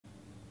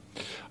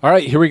All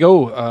right, here we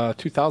go.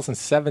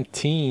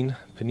 2017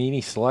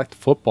 Panini Select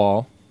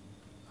Football.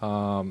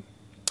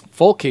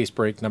 Full case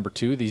break number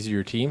 2. These are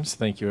your teams.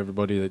 Thank you,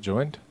 everybody that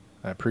joined.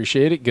 I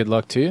appreciate it. Good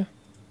luck to you.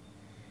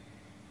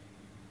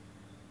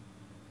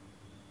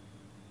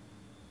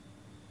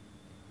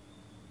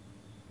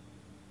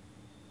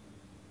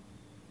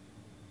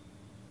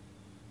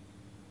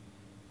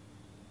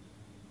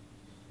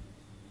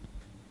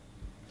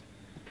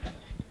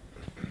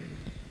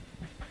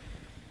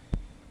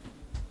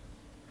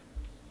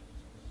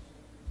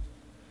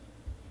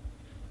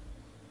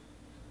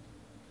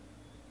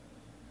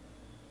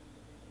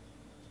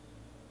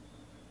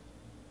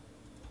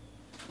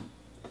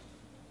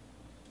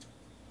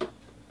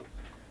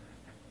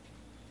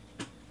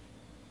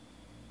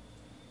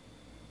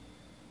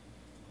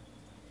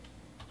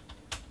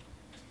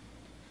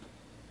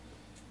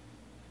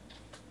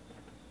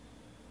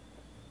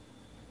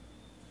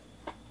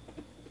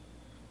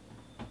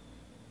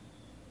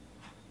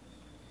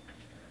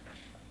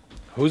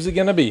 Who's it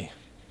going to be?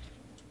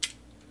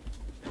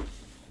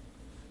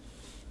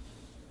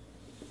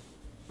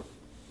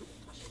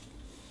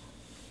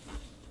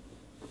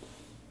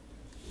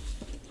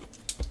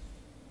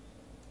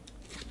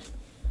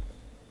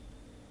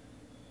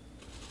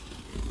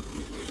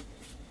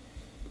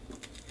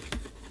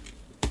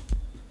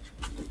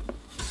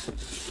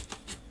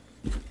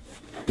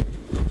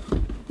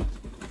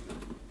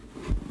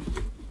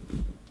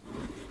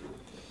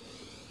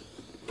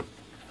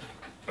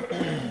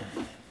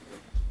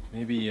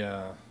 Maybe,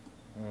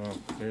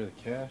 clear the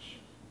cache.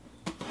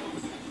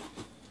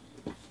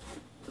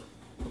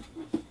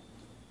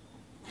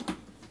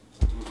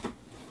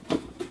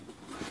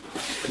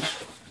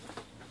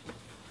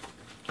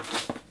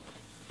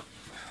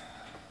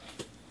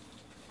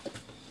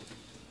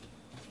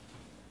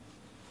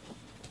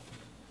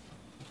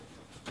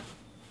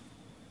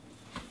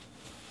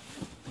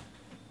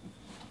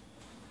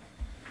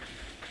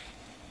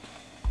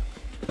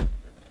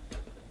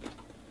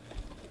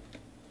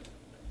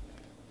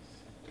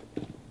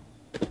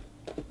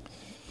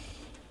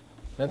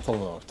 Mental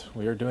note,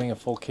 we are doing a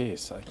full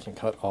case. I can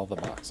cut all the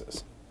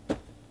boxes.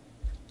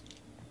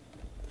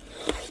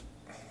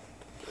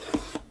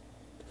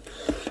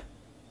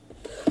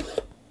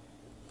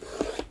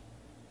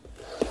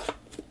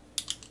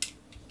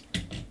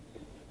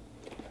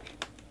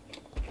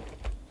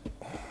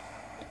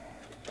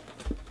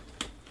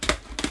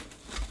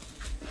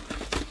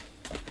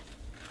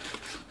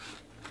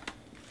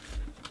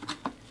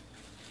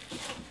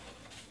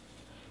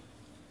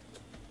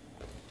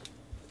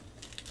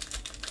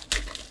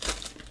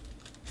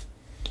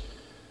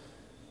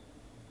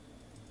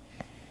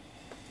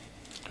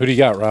 Who do you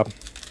got, Rob?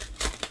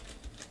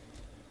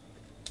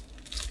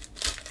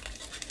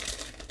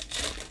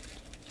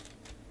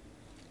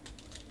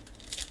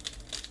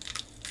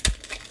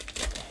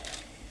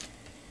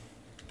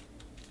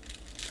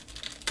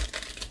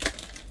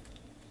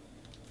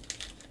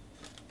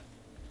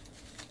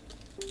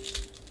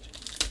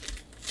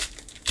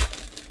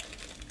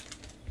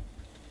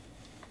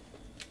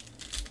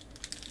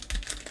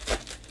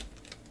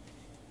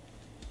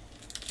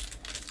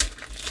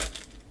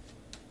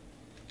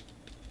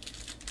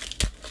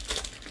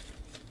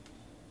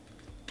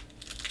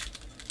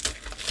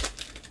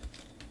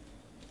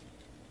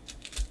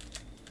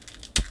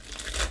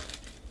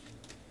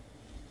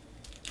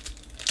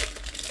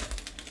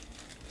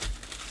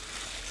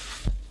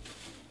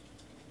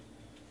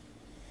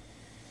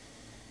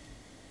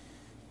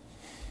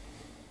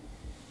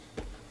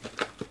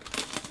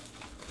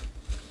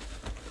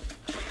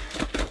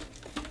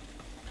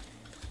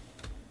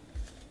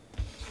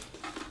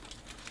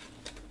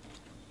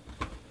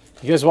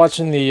 You guys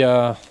watching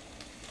the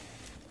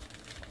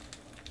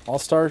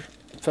All-Star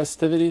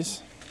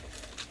festivities?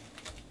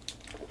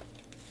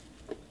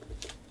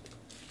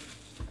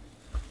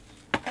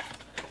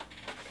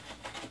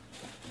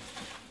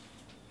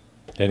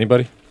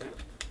 Anybody?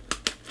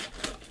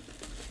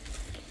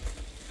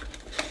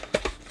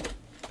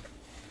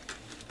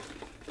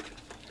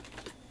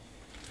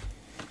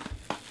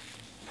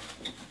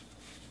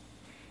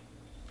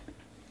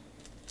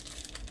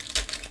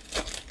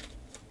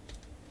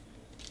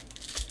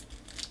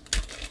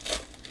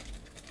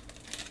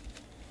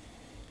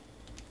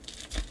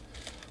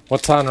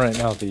 What's on right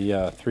now? The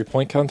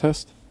 3-point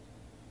contest?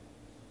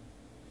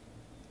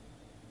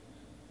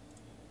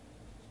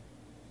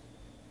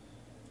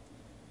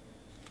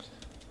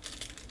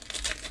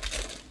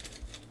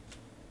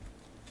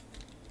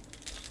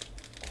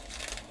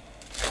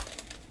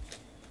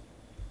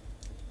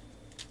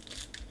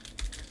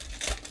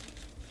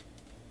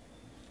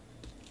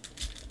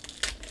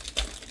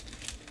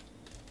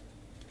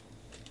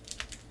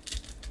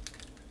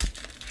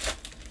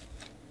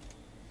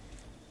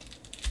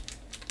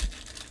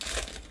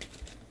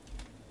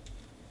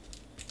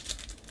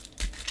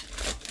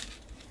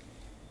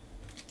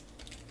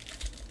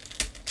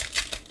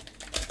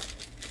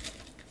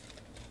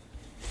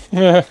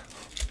 Yeah.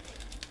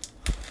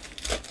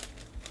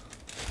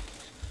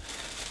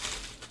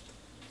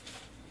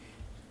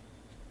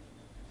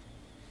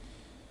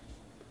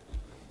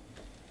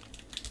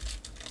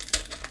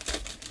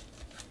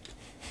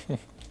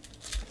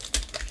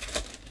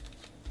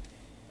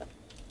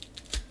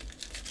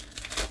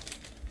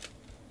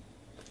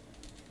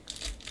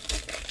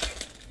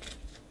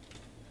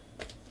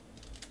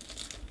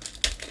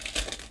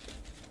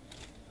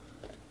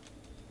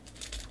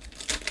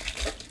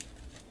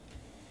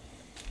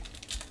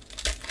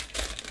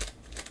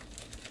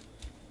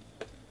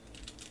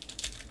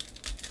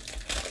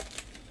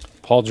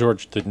 Paul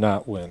George did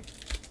not win.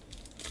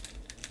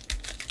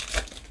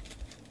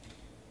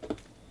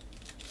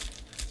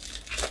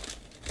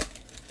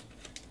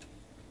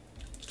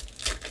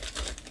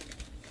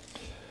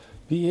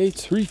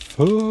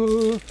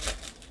 B834.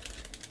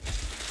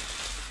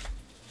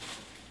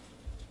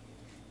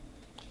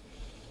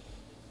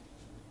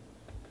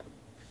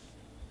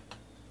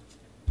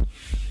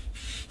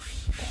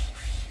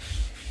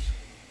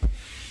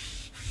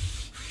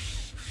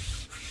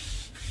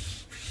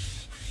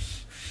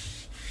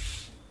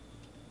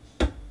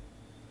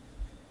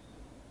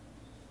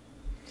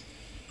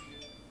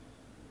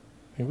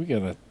 Hey, we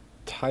got a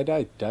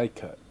tie-dye die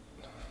cut.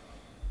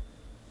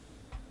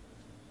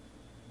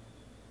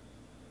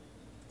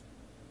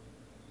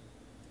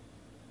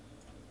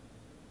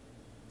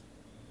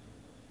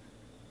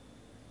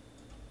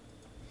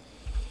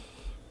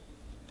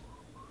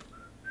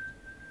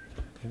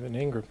 Evan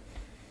Ingram.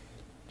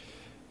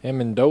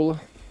 Amendola.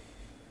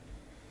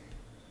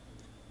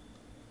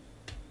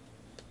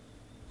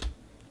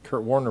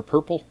 Kurt Warner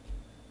purple.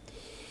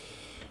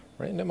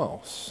 Randy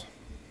Moss.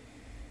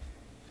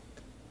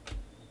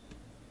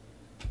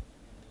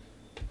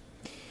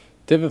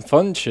 Devin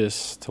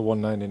Funchess to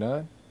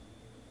 199.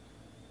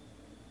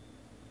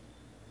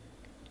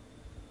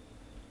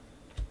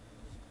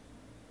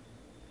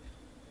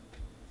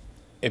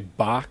 A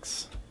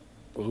box.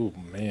 Oh,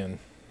 man.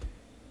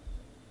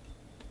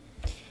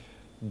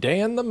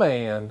 Dan the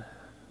Man.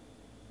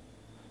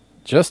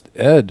 Just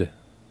Ed.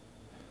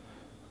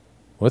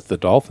 With the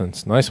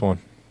Dolphins. Nice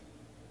one.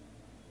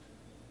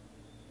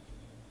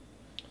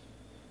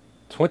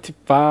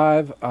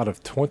 25 out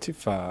of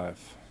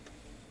 25.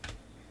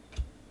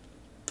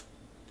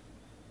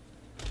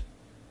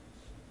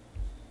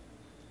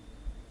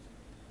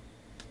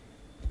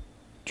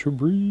 Drew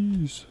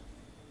Brees.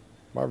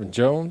 Marvin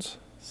Jones,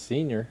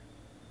 senior.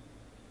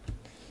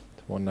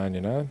 To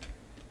 199.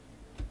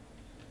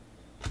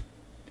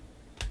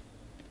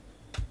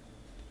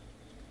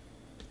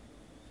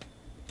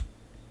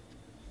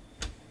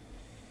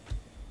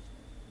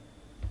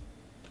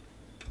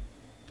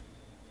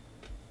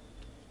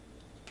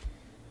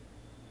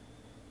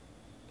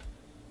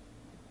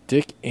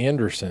 Dick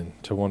Anderson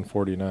to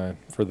 149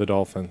 for the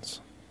Dolphins.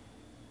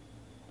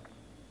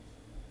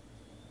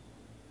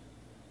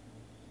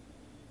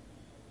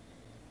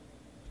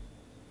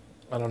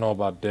 I don't know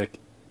about Dick.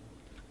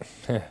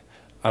 I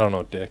don't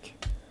know Dick.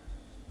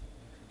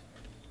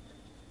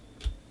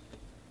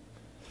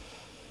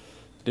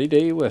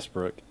 D-Day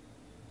Westbrook.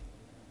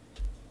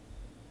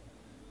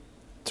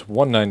 It's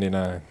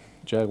 199.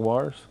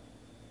 Jaguars.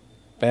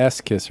 Bass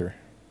Kisser.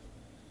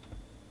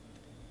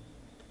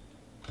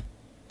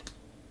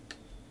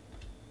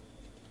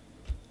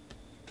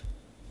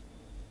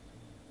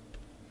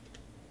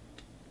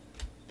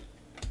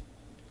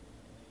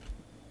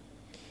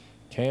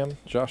 Cam,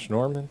 Josh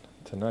Norman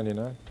to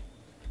 99.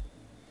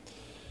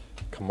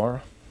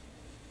 Kamara.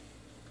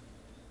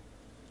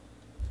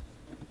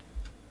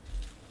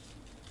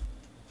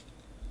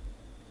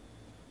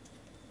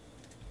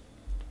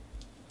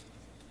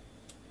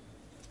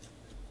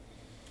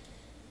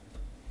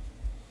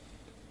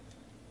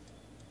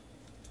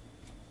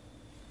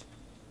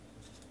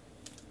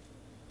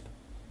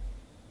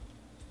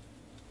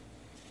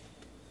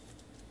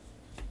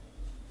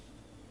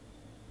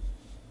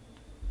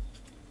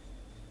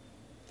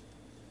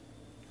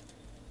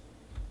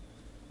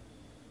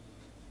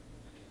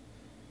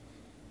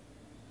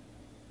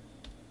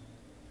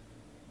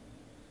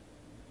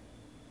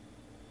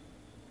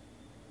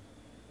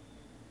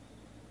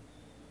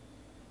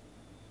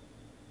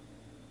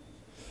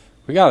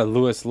 We got a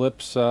Lewis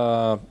Lips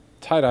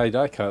tie-dye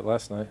die cut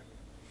last night.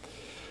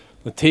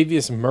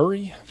 Latavius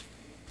Murray.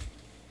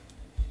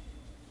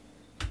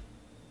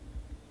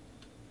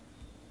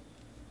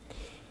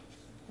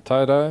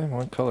 Tie-dye,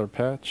 one color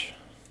patch.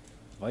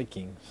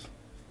 Vikings.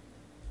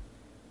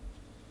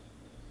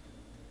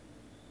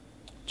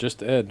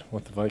 Just Ed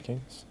with the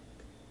Vikings.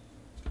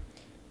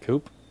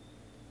 Coop.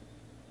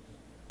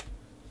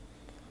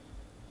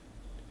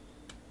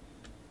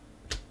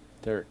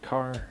 Derek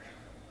Carr.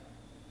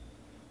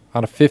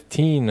 Out of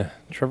 15,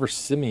 Trevor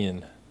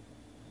Siemian.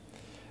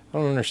 I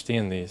don't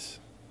understand these.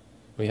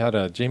 We had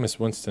a Jameis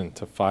Winston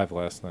to 5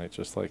 last night,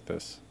 just like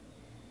this.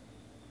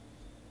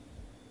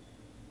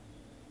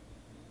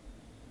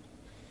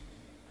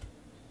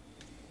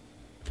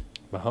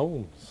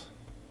 Mahomes.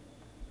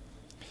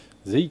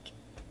 Zeke.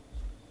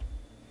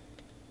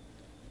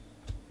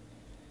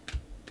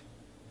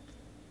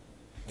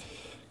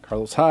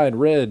 Carlos Hyde,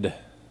 red.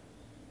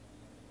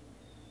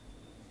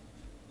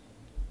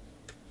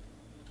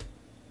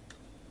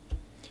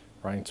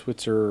 Ryan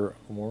Switzer,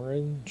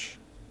 orange.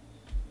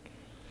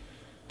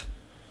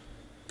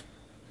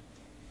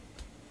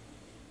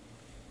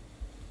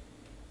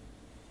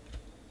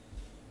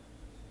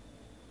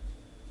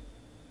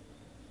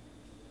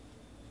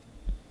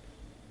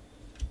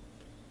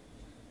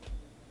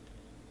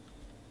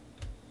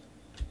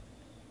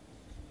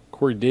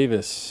 Corey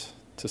Davis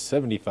to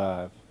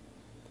 75.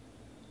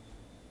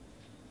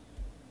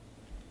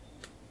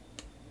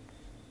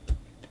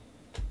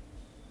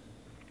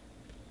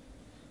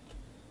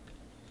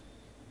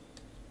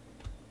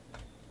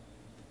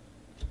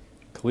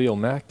 Khalil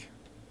Mack.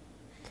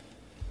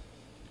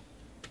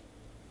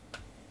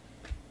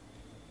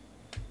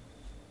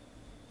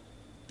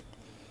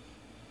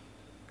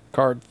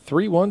 Card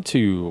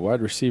 312,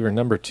 wide receiver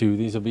number 2.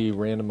 These will be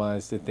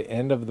randomized at the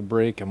end of the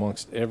break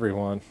amongst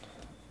everyone.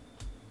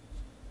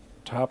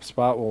 Top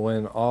spot will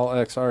win all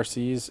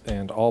XRCs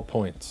and all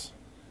points.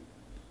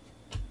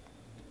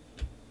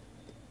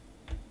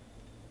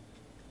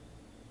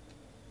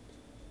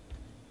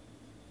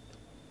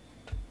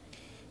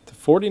 To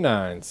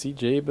 49,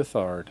 CJ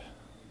Beathard.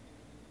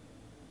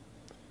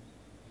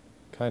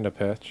 Kind of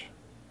patch.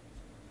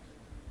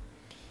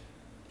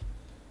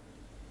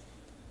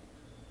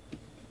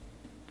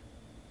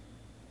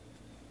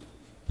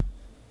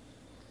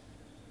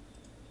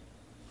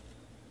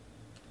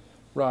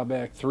 Raw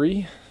back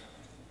 3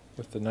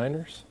 with the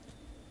Niners.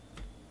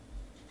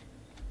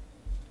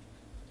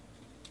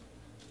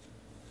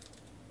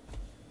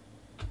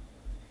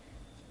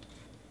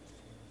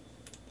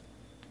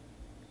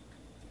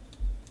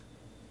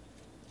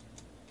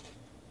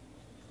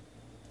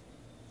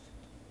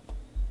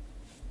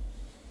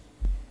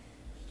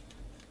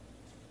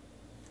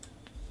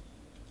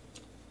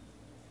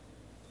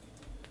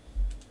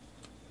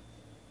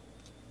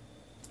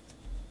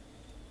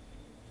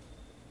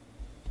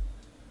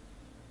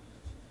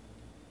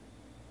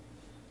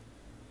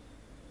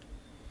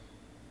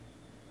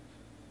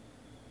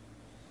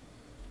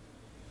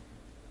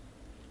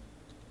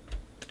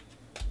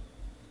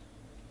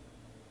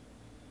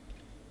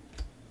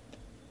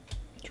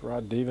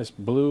 Rod Davis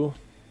blue.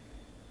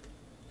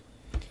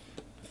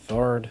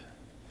 Third.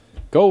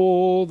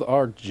 Gold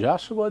are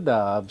Joshua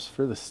Dobbs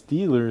for the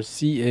Steelers.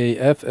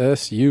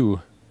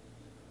 CAFSU.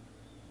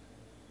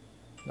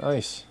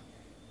 Nice.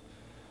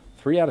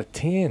 3 out of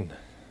 10.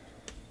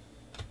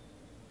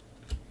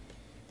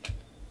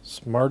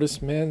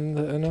 Smartest man in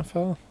the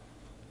NFL.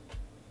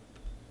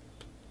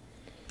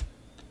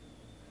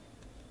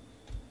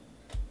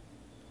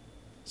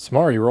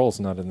 Samari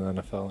Roll's not in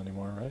the NFL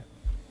anymore, right?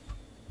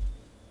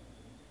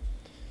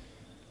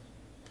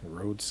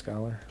 Rhodes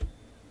Scholar.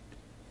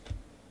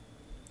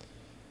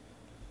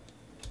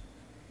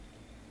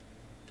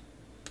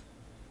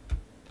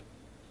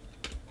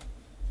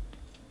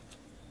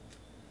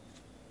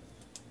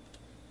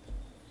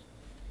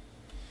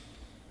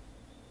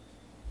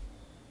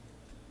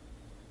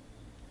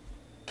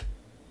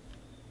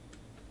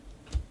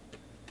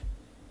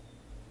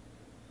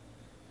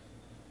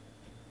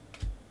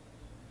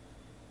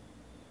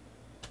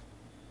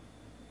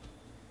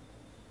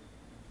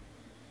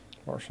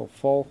 Marshall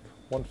Falk.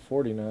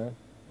 149.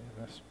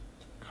 Yeah, this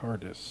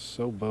card is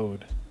so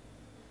bowed.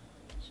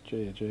 It's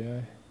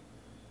J.I.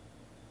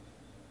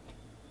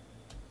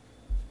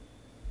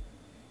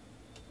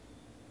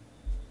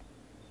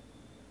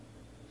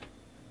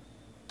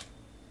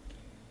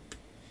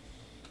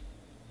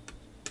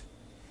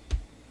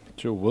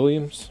 Joe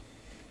Williams.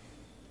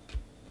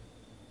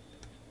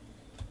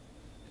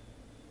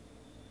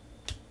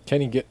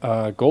 Can he get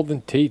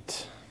Golden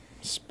Tate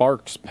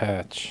Sparks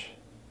patch?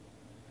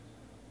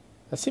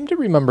 I seem to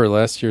remember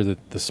last year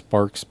that the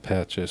Sparks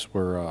patches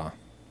were a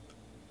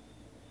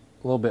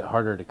little bit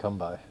harder to come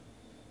by.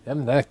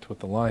 I'm necked with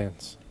the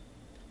Lions.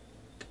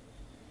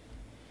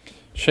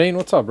 Shane,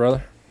 what's up,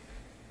 brother?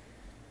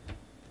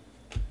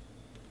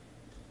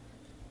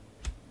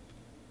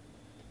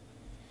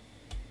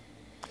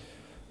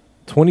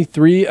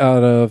 $23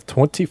 out of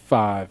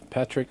 25.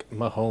 Patrick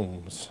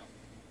Mahomes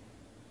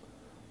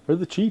for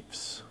the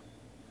Chiefs.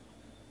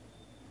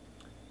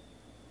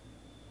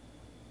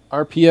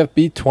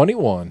 RPFB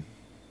 21.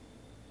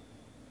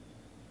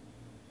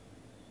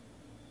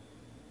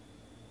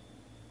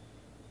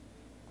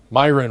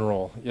 Myron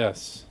roll,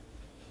 yes.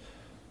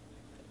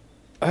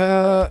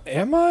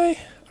 Am I?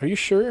 Are you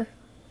sure?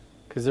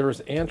 Because there was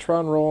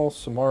Antron roll,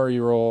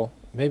 Samari roll.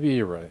 Maybe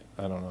you're right.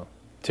 I don't know.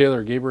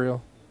 Taylor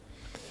Gabriel.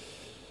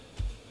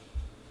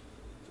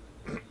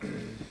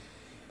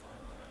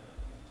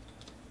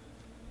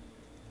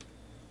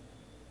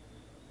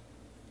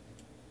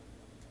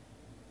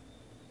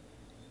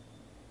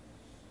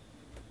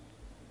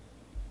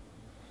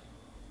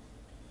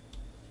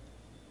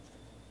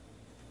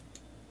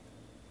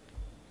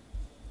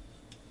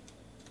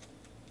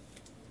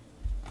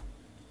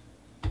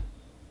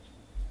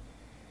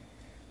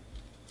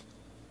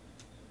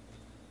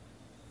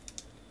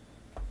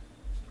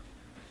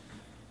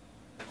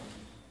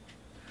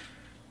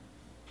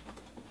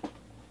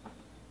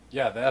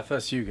 Yeah, the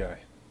FSU guy.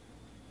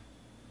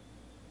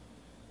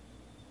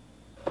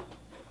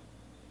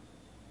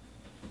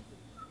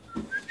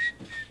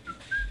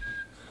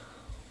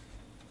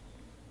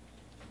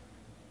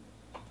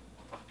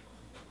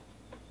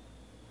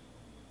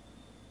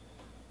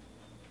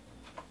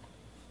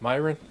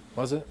 Myron,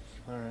 was it?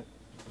 All right.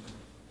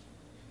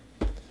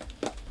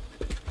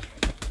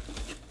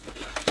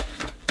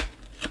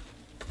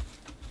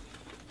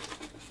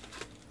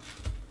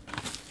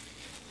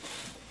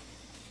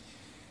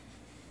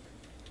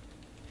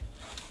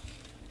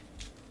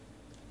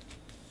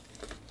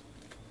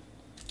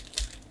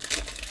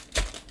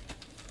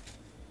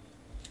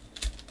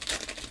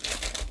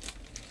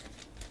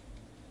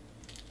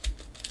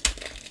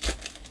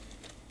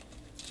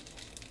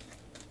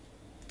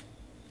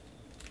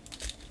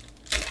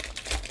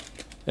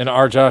 And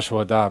our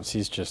Joshua Dobbs,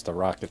 he's just a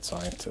rocket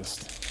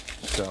scientist.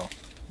 So,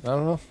 I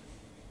don't know.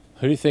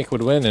 Who do you think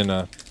would win in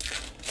a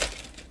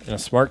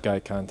smart guy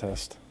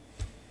contest?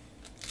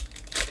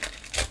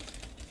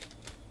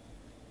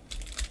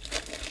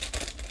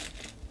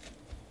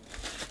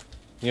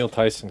 Neil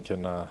Tyson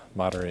can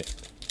moderate.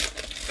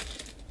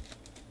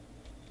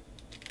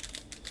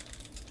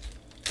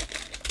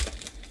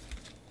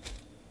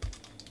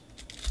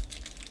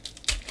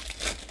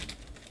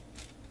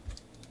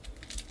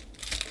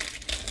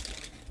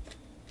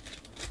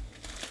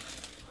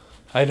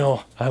 I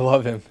know. I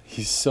love him.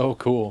 He's so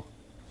cool.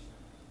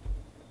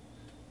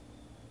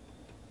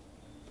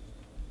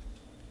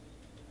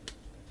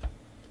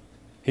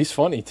 He's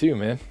funny too,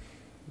 man.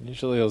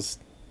 Usually those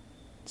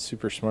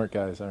super smart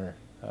guys are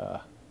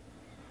a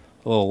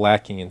little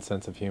lacking in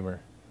sense of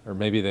humor. Or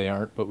maybe they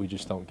aren't, but we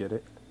just don't get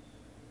it.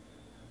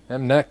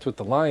 I'm necked with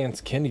the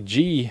Lions. Kenny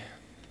G.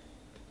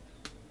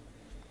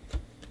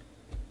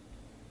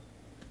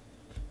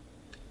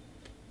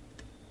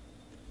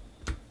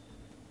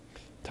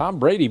 Tom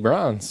Brady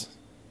bronze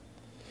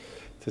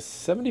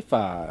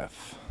 /75.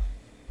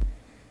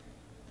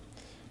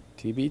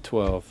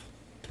 TB12.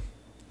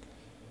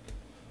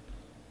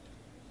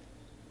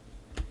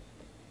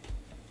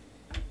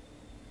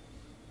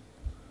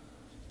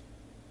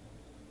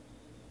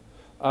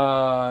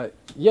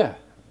 Yeah.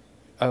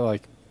 I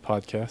like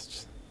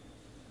podcasts.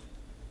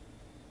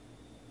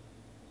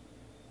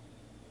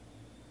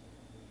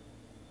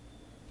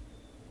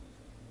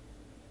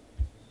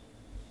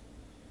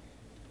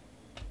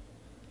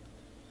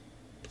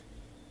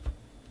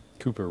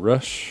 Cooper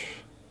Rush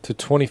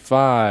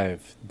 /25.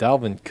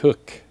 Dalvin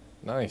Cook.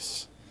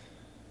 Nice.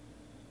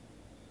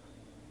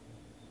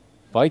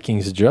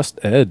 Vikings just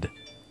Ed.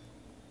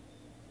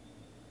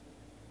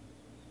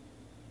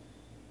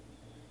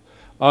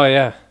 Oh,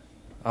 yeah.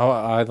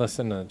 I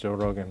listen to Joe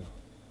Rogan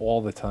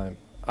all the time.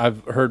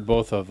 I've heard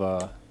both of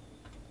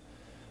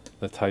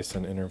the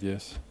Tyson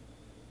interviews.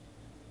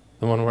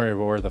 The one where he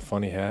wore the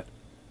funny hat.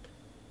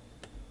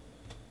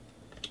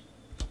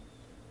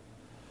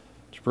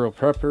 Jabril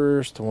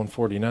Peppers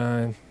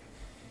 /149.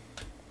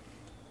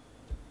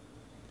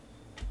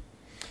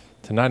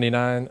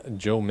 /99,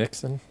 Joe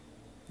Mixon.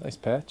 Nice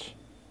patch.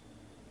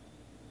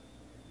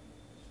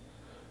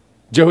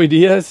 Joey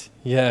Diaz?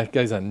 Yeah,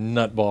 guy's a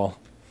nutball.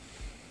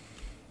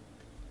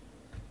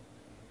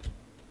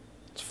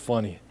 It's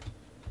funny.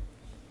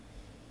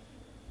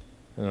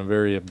 In a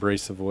very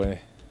abrasive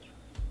way.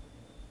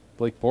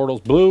 Blake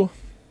Bortles blue.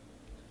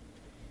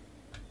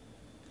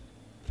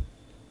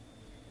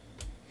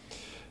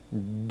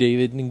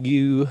 David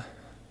Ngu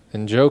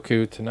and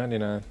Njoku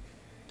 /99.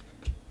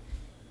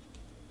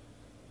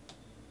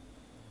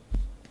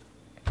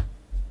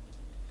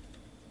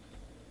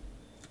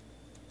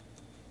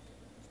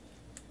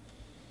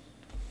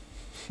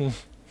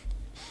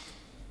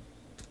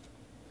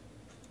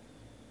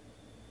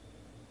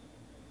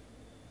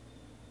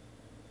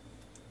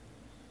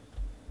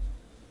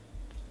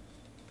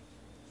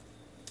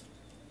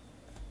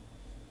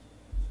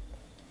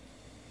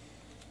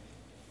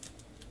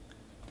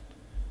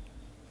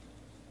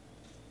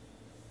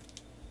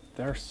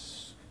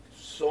 There's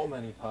so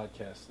many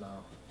podcasts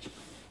now.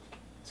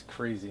 It's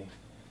crazy.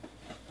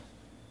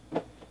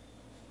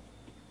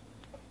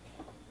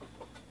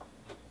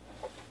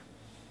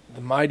 The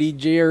mighty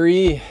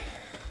JRE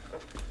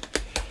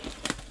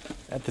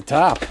at the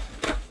top.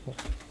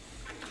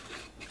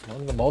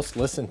 One of the most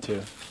listened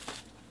to.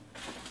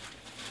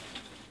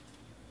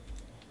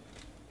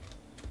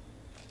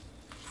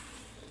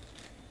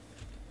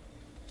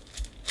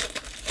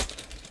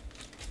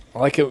 I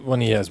like it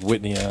when he has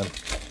Whitney on.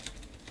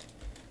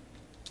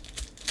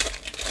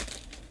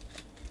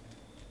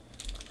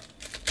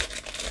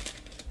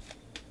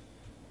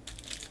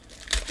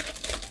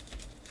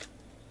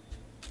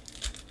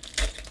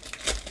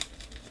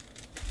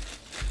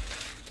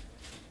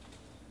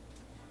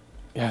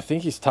 Yeah, I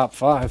think he's top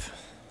 5.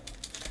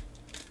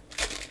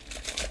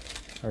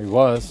 Or he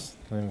was.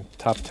 I mean,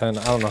 top 10.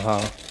 I don't know how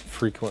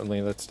frequently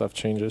that stuff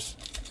changes.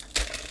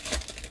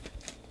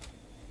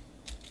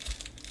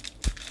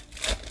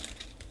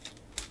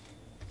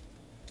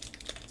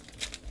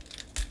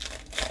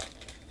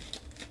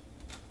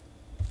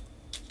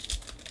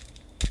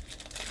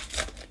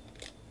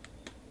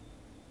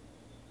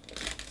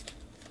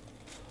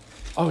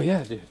 Oh,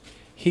 yeah, dude.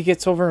 He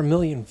gets over 1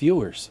 million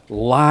viewers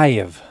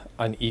live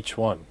on each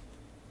one.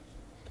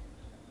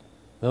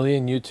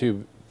 Million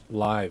YouTube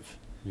live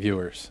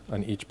viewers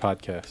on each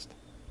podcast.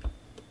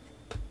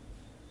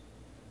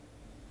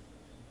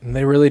 And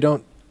they really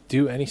don't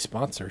do any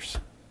sponsors.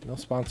 No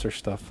sponsor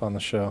stuff on the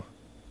show.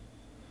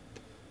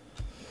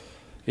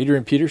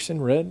 Adrian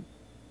Peterson, red.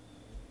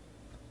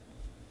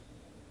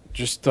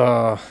 Just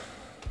on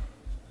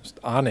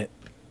it.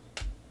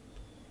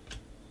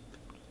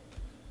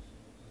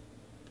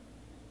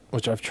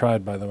 Which I've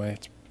tried, by the way.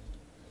 It's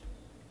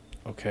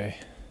okay.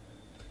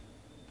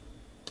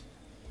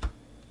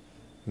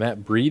 Matt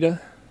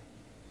Breida.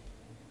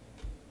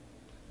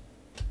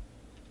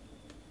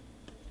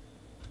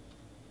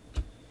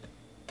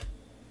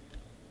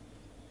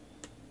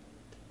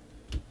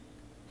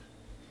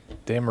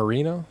 Dan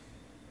Marino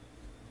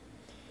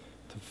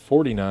to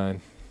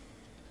 49.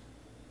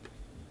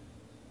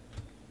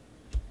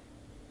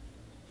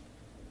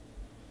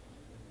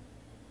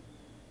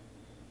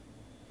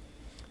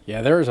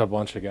 Yeah, there's a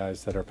bunch of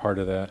guys that are part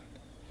of that.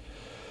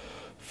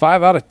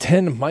 5 out of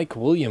 10, Mike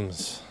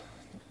Williams.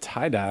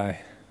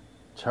 Tie-dye.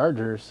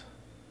 Chargers.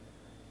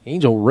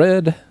 Angel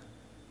Red.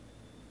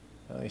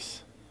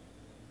 Nice.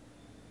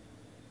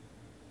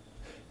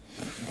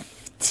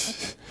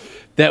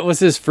 That was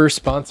his first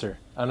sponsor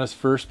on his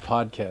first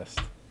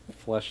podcast.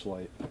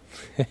 Fleshlight.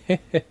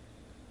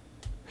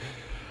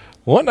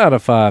 1 out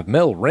of 5,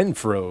 Mel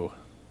Renfro.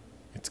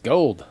 It's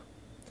gold.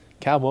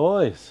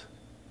 Cowboys.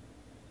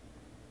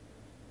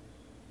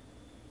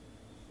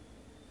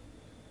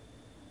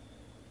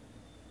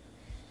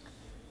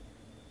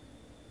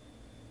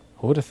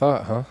 Who would have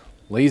thought, huh?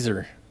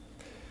 Laser.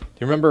 Do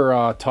you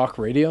remember Talk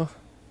Radio?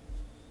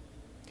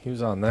 He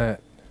was on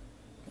that.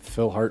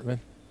 Phil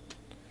Hartman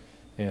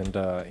and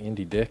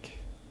Andy Dick.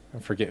 I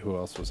forget who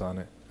else was on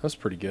it. That was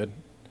pretty good.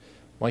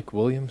 Mike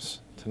Williams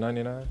to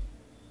 99.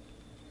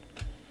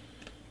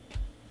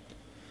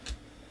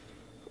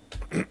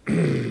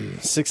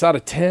 Six out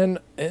of 10,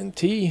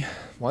 NT.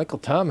 Michael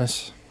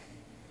Thomas.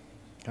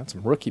 Got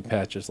some rookie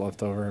patches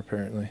left over,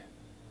 apparently.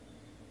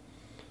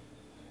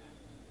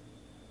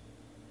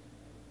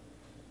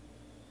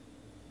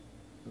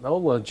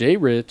 Nola J.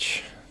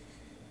 Rich.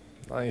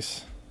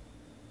 Nice.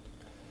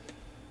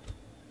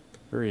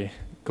 Very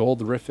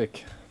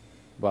goldrific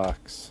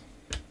box.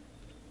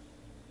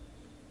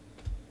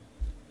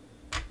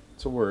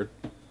 It's a word.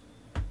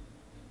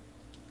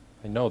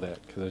 I know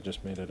that because I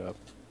just made it up.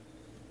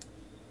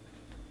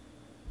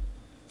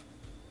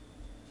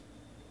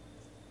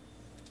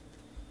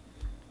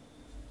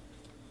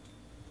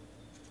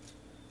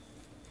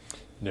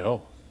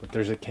 No, but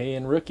there's a K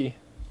in rookie.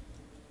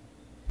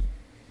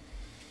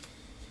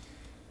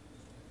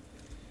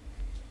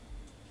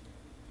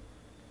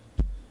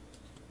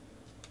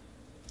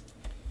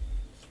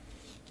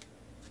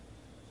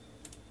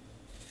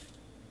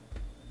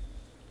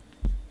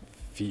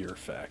 Fear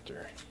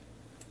Factor.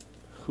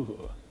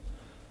 Whew.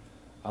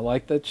 I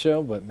like that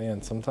show, but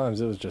man, sometimes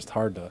it was just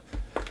hard to...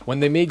 When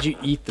they made you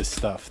eat the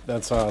stuff,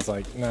 that's why I was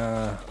like,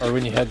 nah. Or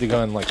when you had to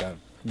go in like a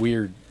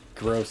weird,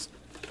 gross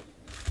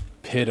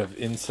pit of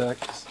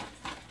insects.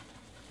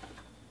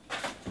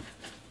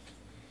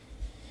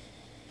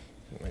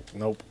 Like,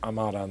 nope, I'm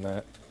out on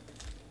that.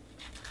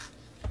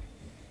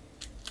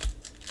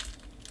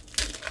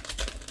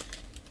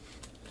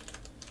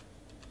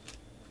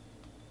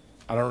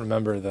 I don't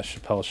remember the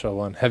Chappelle Show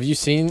one. Have you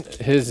seen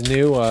his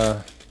new,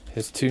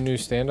 his 2 new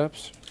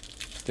stand-ups?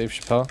 Dave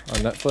Chappelle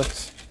on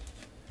Netflix?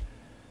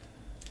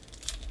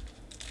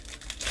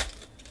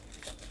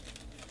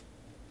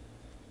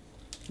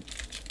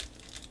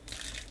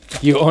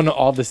 You own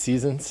all the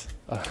seasons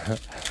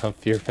of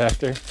Fear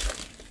Factor?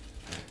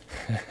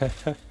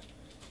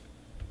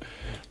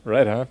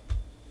 Right on.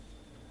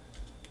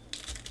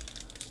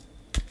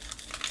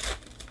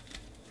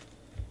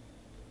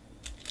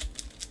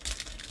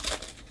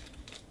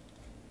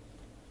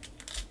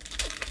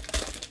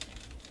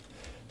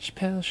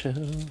 Chappelle Show.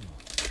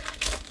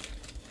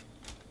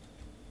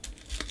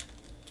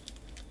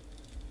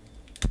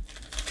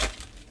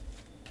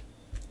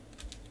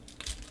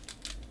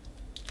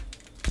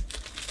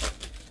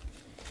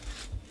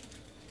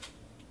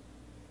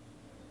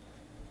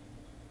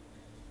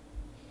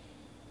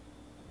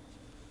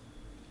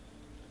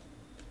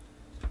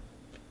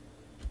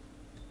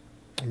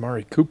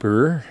 Amari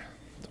Cooper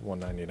to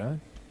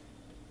 199.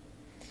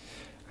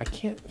 I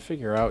can't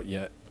figure out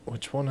yet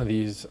which one of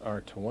these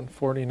are to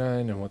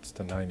 149 and what's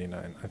to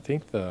 99. I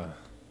think the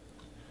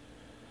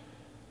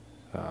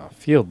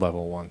field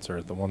level ones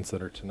are the ones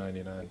that are to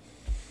 99.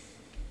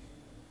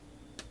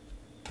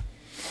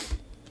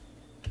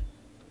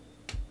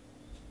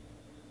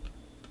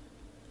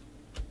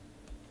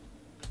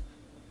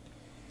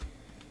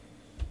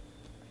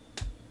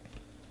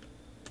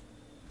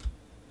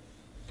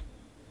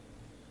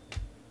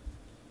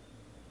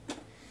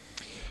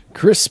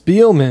 Chris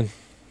Spielman.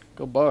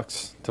 Go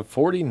Bucks to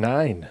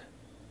 49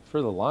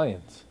 for the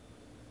Lions.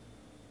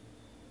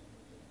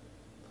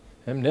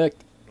 Him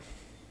nicked.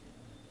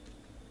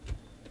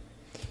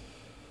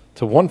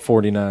 To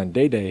 149,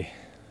 Day.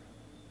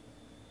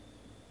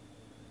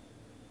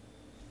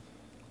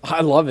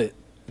 I love it.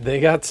 They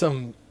got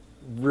some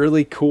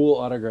really cool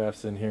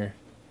autographs in here.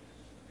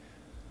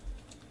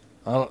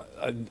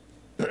 I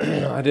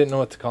didn't know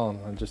what to call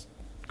them. I just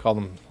call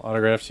them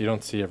autographs you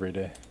don't see every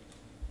day.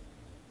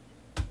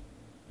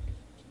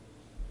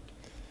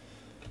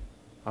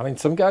 I mean,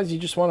 some guys you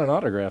just want an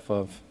autograph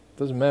of.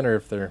 Doesn't matter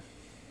if they're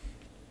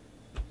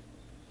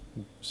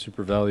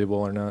super valuable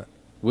or not.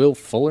 Will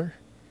Fuller.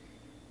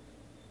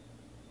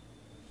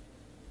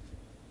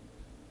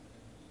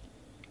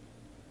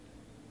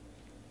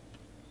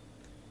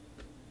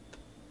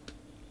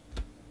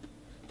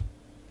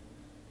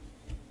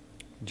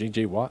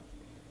 J.J. Watt.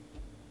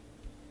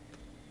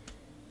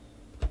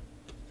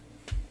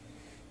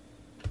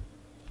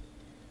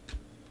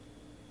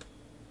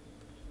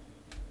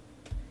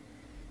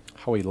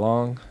 Howie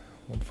Long,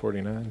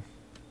 149.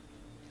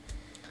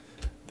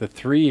 The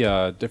three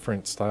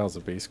different styles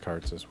of base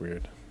cards is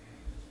weird.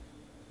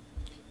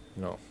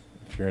 You know,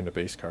 if you're into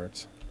base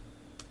cards.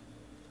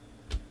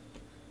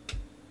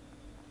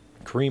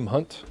 Kareem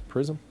Hunt,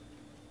 Prism.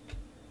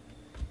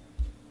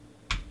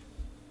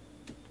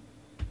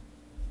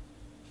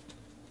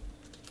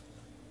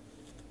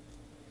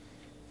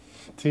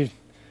 Dude,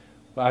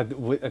 I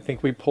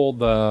think we pulled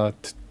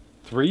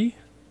three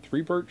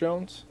Burt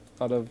Jones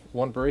out of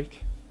one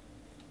break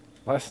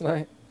last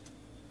night.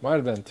 Might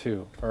have been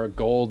two, or a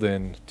gold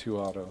and two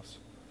autos.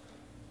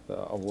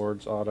 The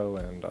awards auto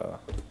and a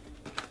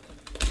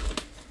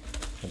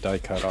die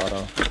cut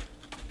auto.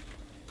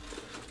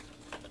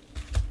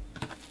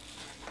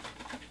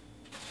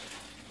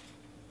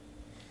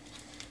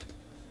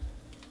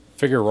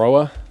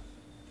 Figueroa,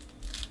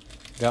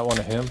 got one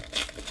of him.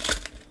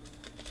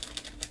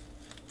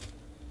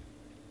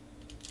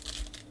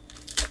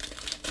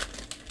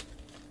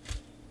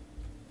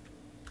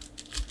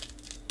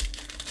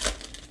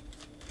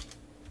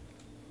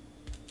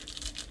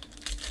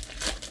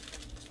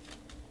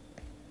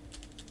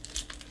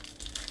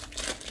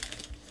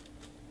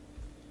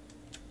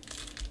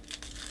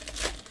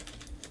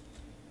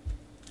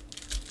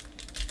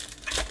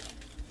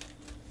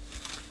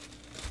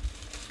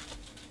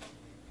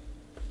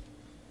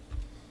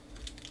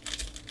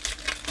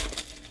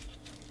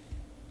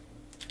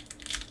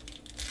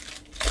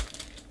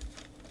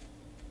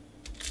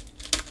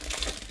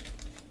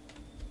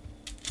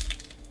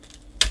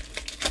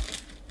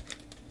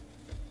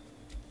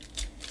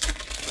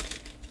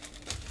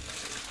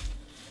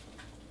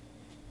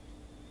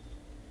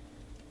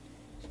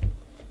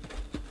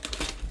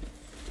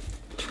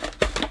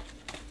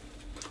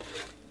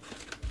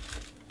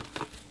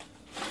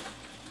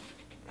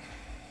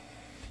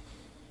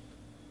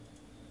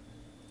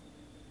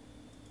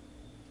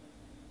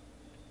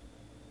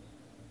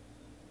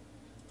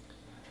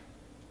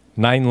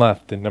 Nine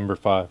left in number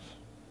 5.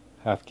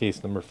 Half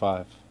case number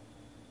 5.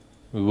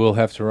 We will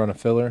have to run a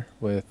filler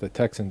with the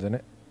Texans in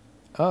it.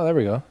 Oh, there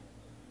we go.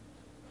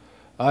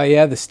 Oh,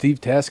 yeah, the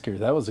Steve Tasker.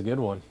 That was a good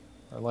one.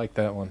 I like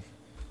that one.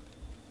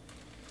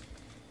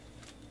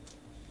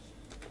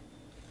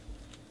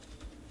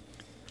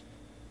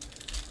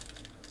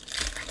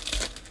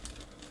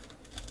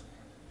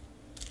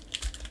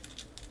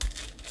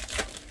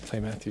 Clay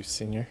Matthews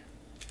Sr.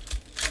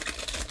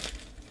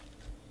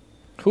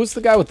 Who's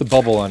the guy with the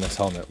bubble on his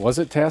helmet? Was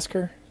it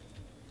Tasker?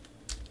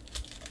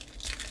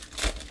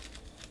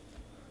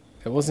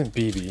 It wasn't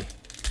BB.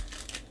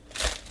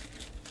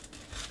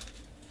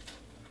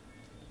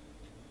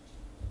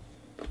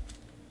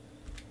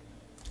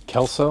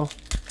 Kelso?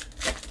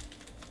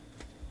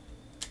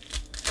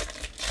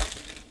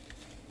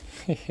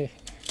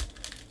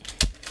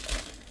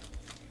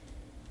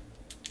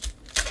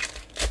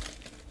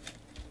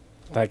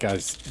 That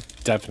guy's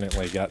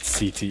definitely got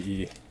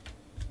CTE.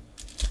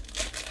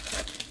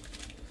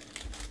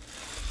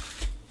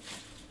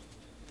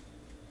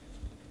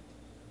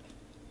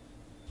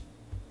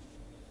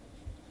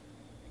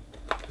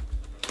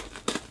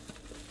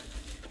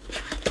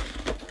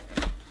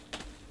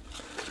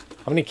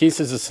 How many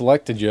cases of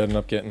Select did you end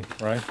up getting,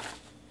 Ryan?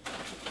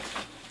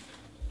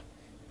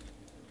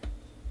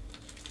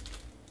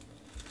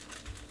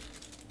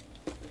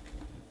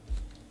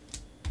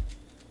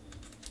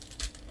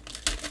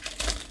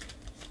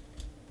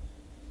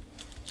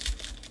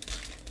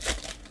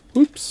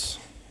 Oops.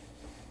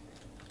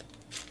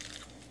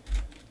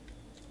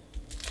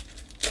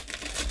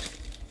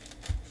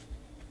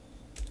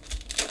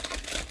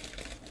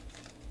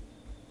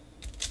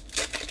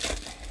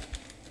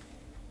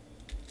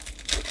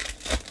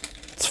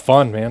 It's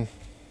fun, man.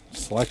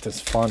 Select is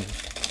fun.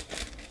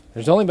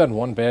 There's only been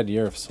one bad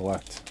year of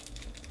Select.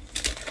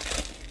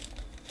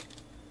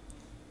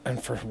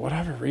 And for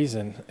whatever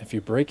reason, if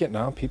you break it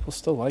now, people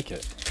still like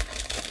it.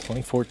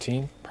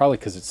 2014? Probably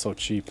because it's so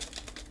cheap.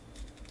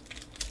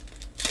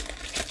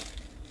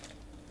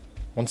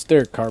 Once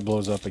Derek Carr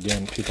blows up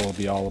again, people will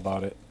be all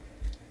about it.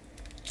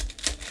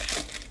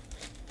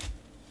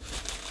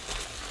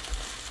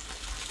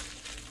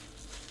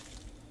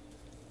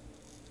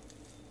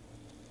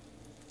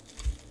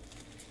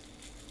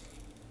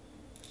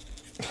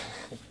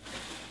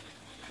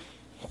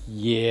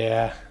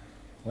 Yeah.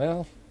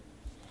 Well,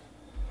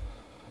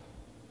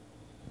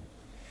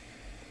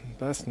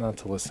 best not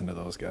to listen to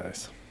those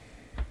guys.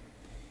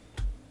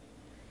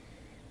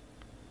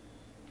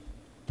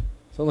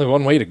 There's only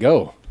one way to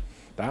go.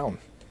 Down.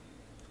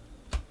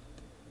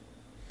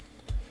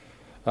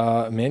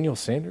 Emmanuel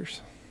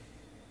Sanders.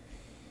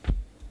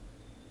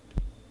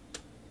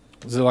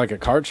 Is it like a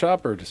card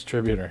shop or a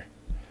distributor?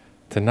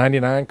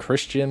 /99,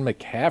 Christian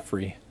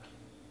McCaffrey.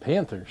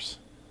 Panthers.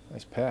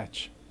 Nice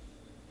patch.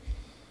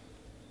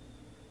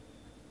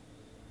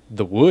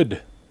 The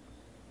Wood.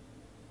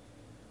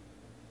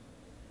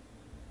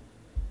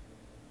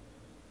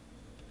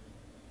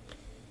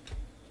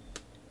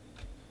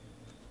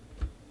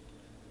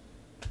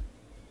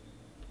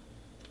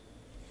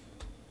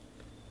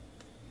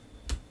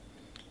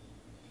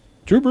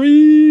 Drew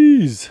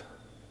Brees.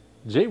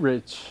 J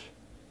Rich.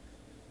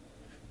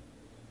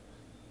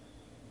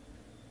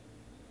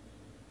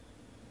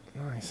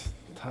 Nice.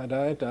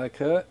 Tie-dye, die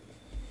cut.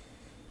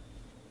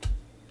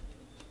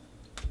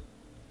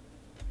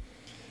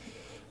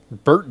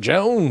 Burt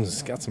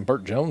Jones. Got some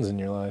Burt Jones in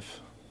your life.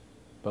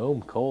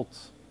 Boom,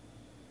 Colts.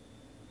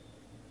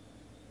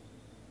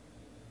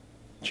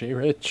 J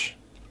Rich.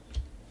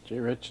 J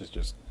Rich is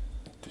just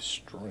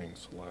destroying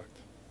Select.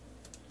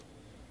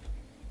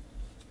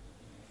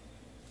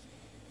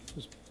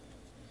 Just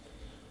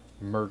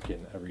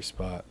murking every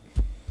spot.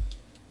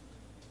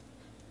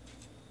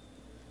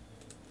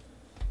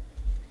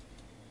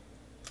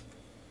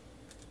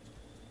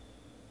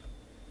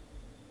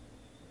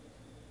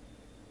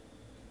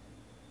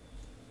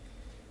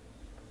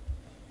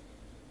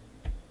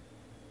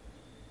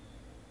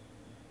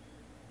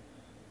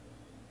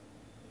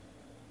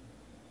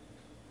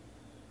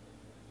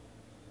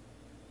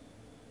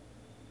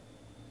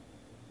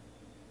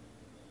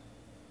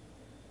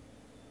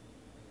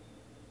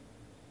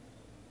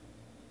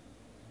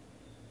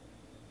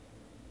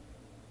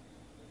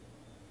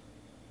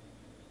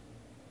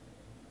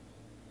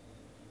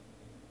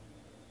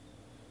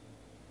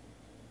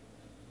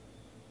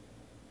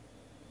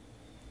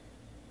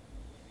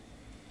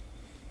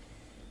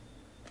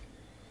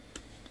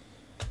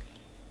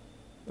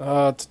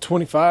 To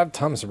 25,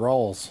 Thomas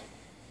Rawls.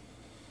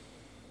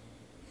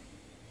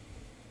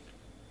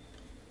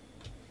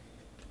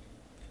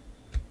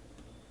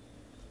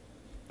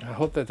 I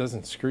hope that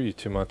doesn't screw you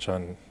too much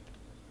on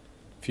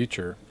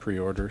future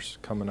pre-orders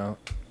coming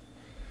out.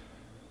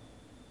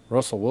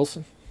 Russell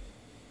Wilson.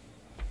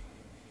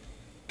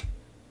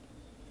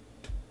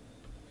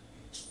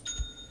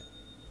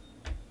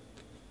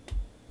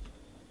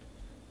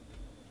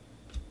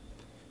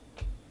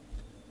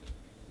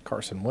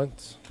 Carson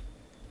Wentz.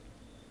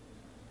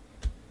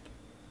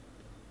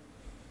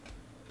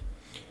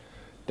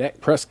 Dak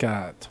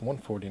Prescott,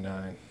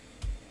 149.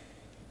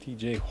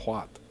 TJ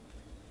Watt.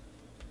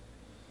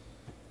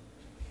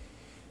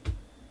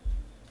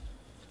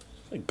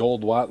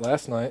 Gold Watt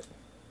last night.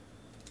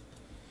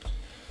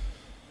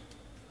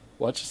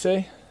 What'd you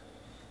say?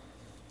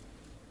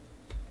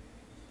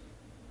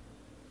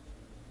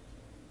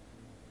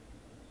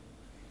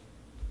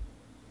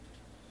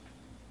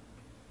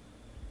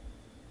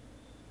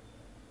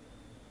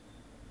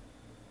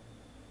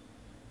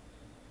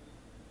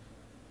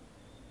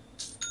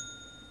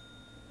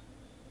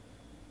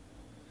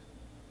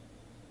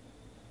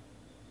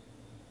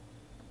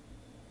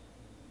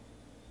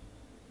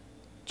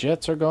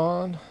 Jets are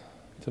gone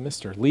to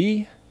Mr.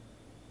 Lee.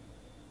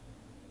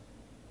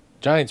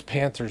 Giants,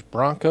 Panthers,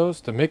 Broncos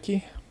to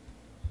Mickey.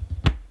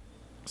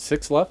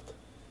 6 left.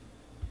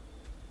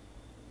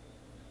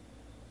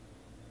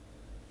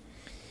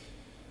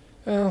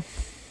 Well,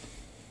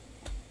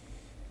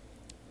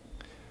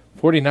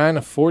 49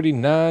 of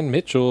 49,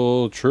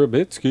 Mitchell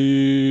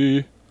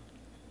Trubisky.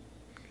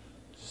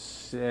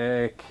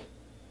 Sick.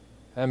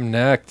 I'm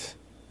necked.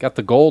 Got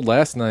the gold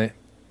last night.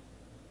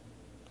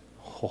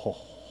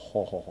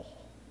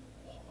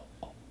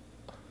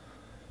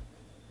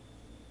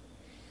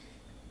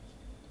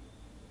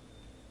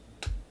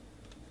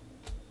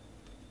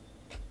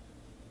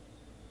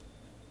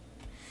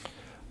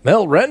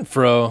 Mel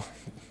Renfro,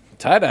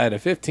 tie-dye to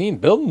 15,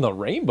 building the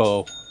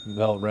rainbow.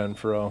 Mel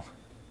Renfro.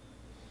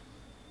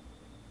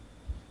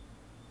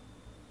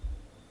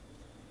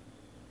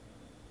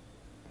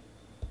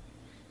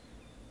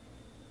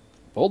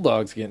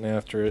 Bulldogs getting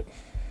after it.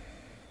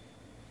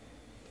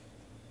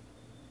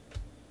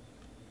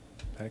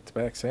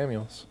 Back-to-back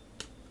Samuels.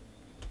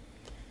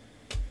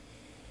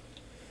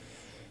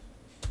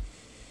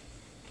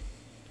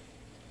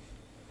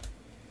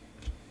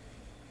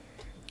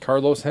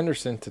 Carlos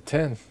Henderson to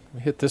 10. We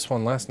hit this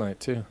one last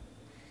night, too.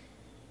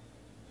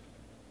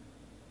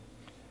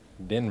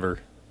 Denver.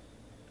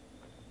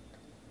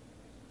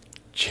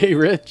 J.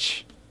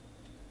 Rich.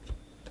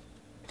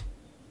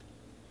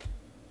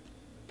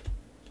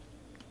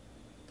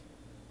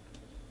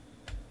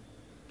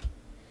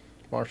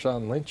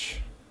 Marshawn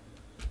Lynch.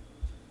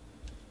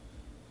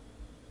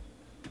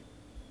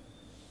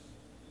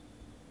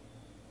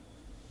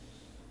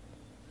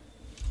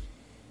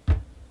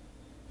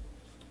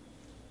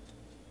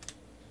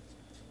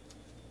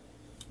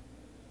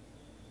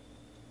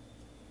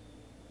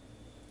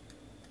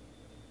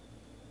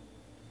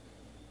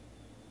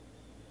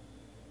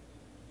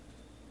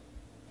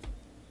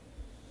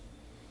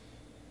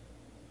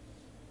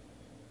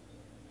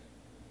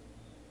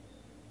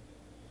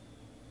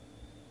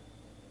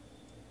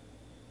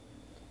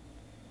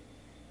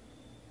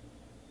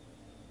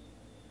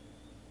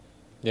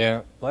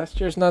 Yeah, last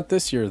year's not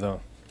this year,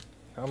 though.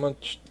 How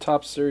much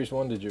Top Series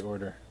 1 did you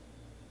order?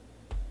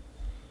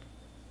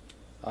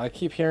 I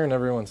keep hearing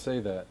everyone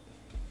say that.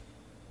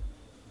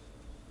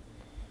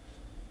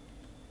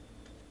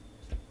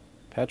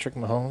 Patrick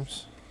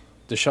Mahomes.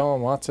 Deshaun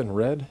Watson,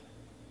 red.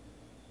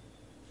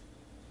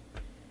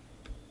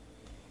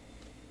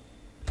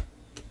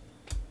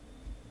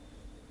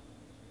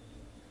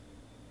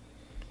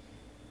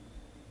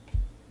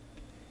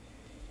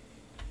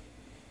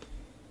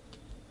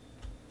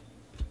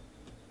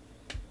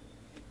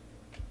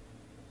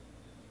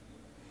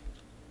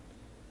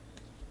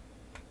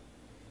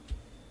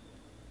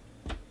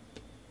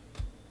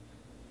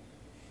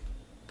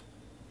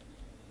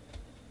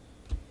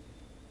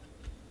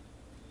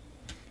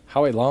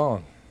 Howie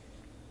Long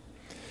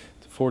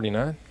to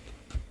 49.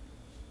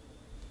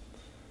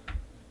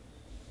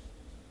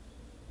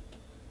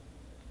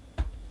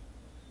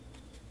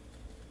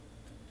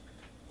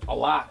 A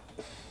lot.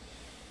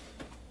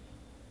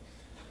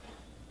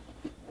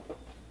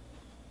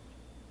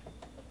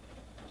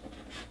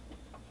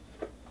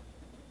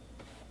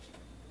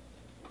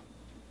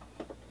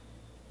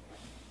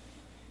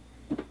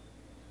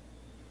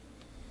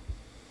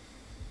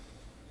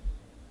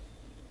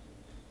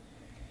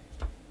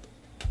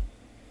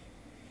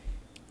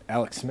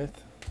 Alex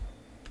Smith.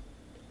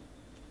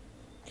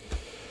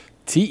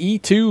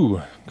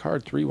 TE2,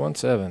 card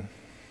 317.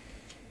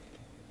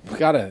 We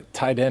got a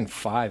tight end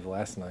 5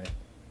 last night.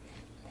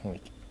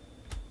 Like,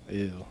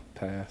 ew,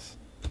 pass.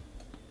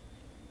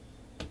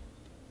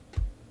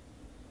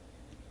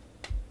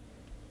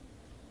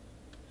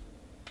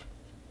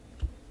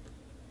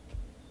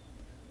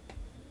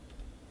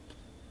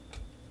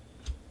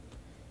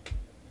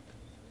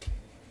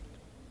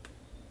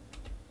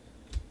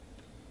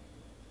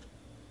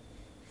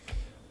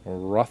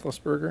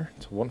 Roethlisberger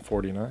to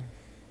 149.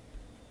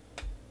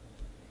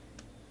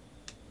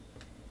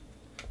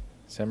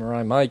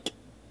 Samurai Mike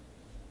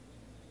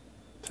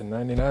to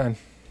 99.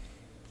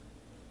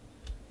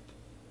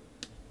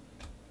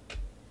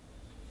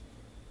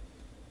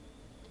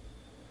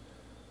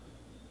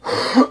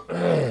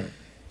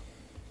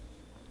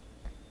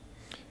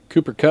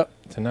 Cooper Kupp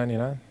to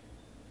 99.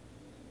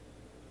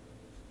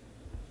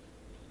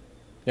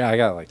 Yeah, I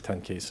got like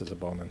 10 cases of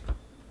Bowman.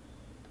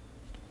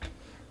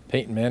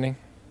 Peyton Manning,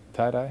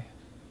 tie-dye.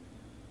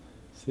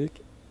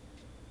 Sick.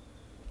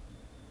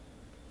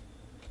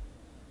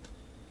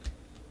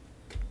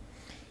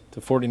 To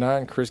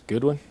 49, Chris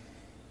Goodwin.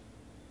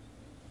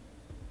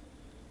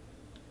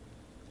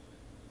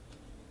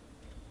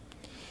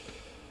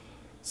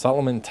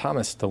 Solomon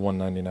Thomas to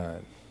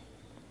 199.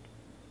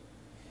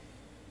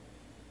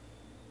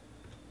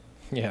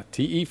 Yeah,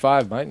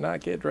 TE5 might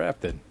not get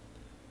drafted.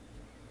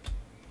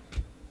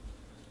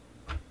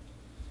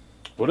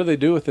 What do they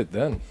do with it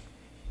then?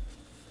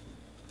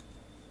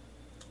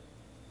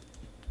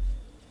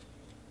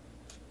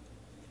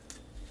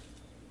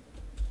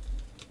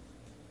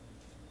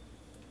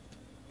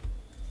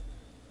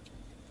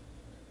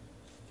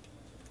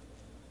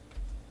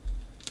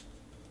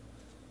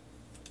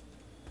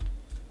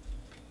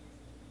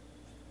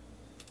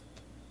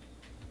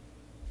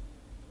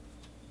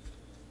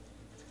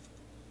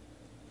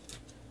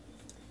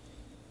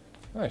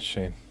 Nice,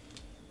 Shane.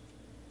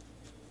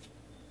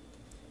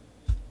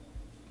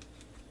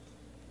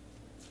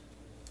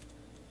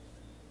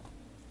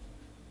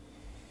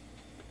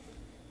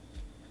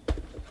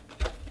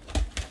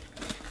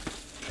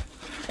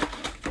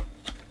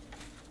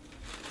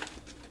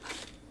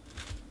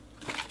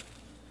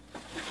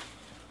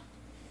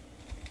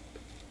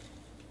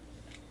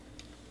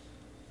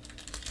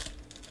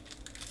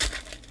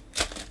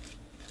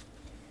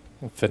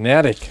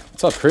 Fanatic.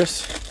 What's up,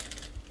 Chris?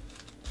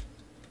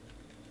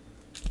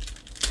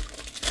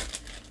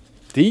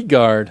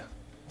 D-Guard.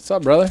 What's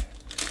up, brother?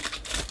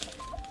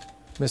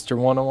 Mr.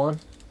 101.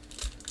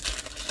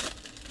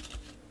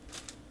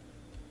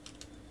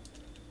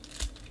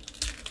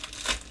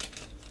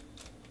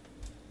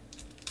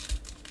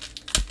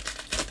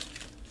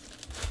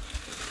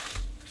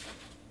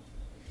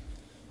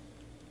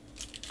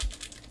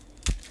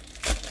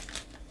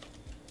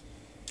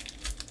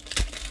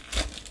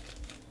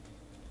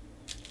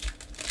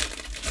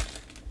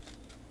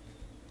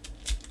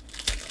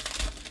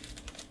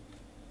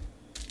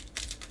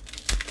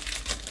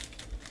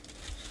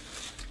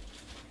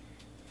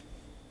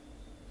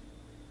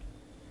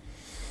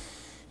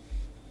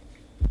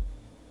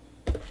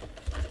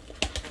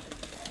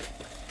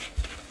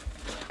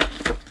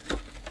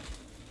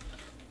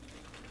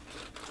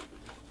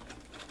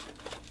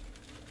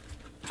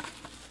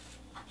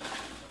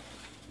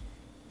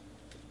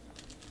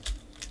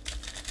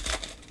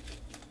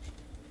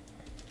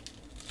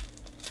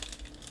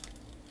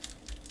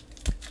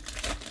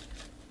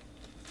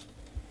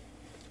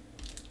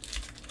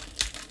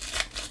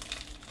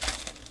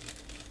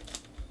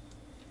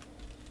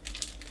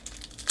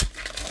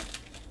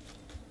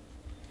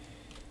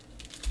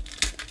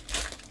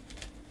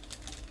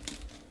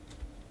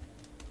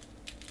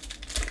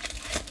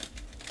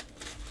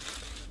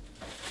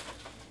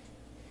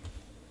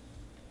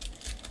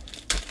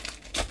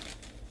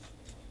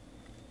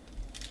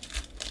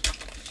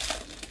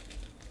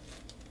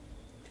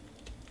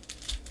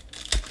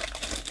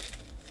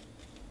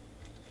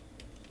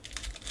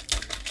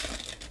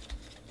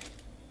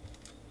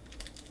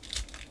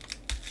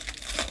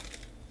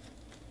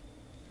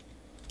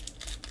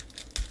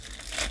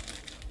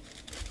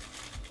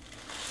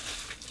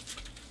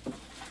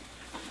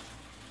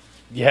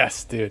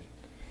 Yes, dude.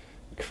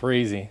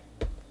 Crazy.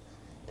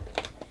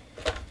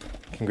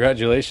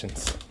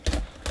 Congratulations.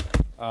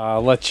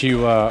 I'll let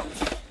you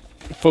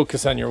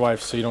focus on your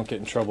wife so you don't get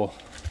in trouble.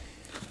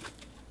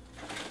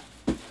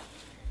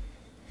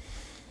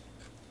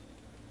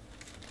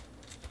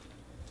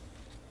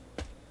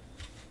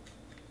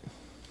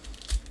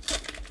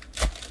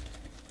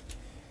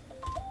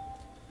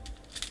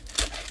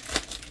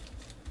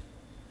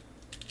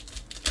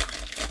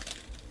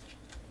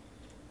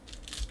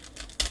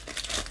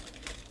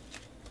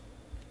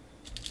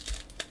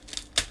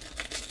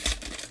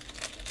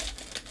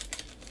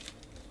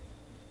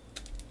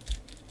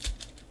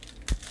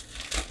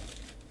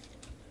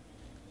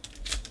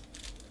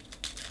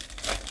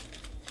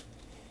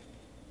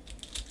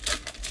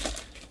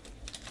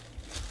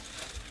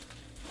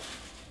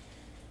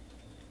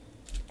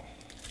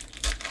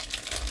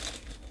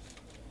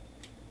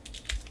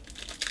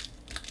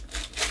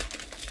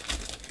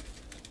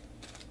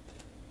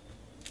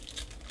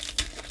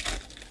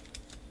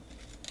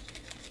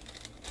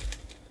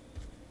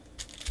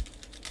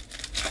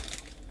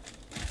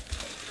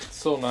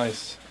 so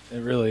nice. It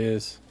really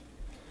is.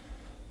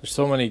 There's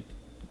so many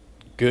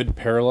good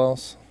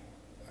parallels.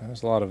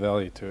 There's a lot of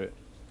value to it.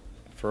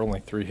 For only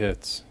 3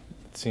 hits,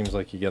 it seems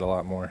like you get a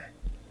lot more.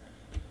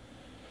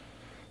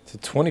 To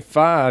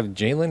 25,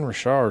 Jalen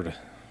Richard.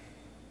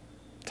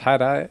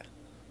 Tie-dye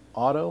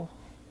auto.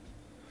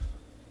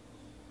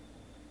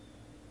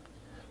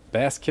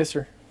 Bass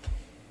Kisser.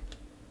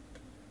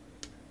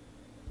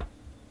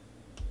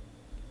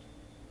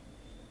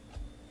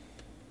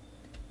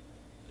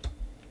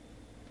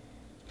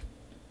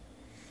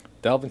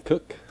 Dalvin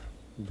Cook,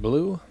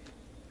 blue.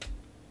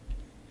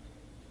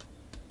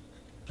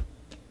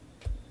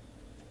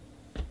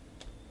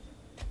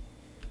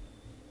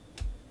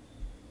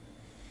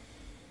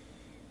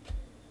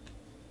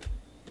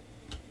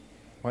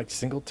 Mike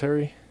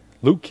Singletary.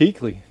 Luke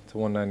Kuechly to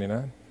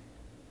 199.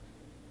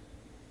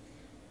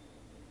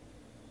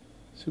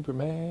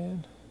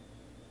 Superman.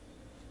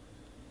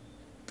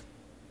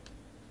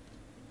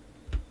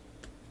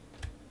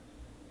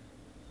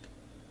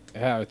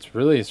 Yeah, it's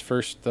really his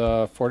first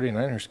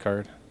 49ers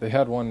card. They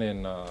had one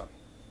in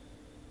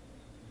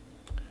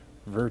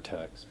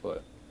Vertex,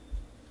 but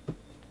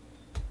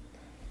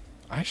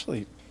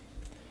actually,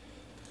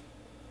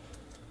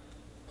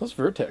 those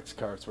Vertex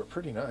cards were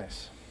pretty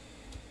nice.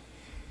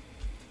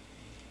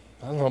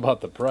 I don't know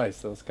about the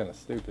price. That was kind of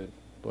stupid,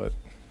 but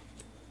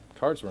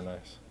cards were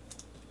nice.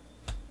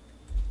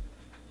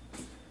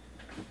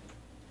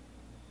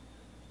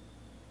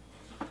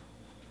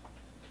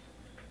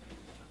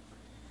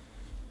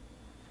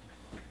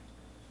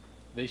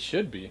 They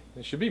should be.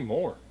 They should be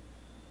more.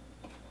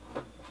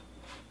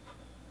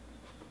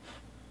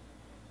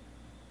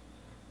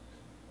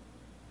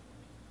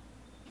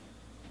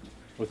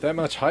 With that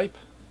much hype?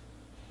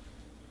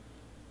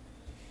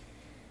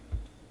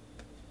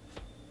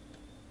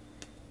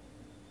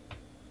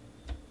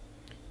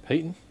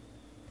 Peyton?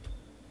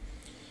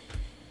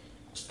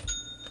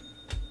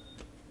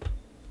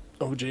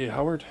 O.J.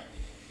 Howard?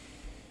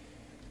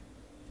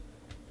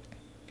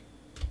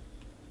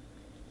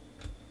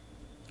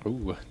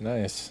 Ooh,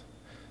 nice.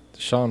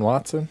 Deshaun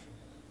Watson?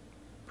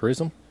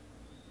 Prism?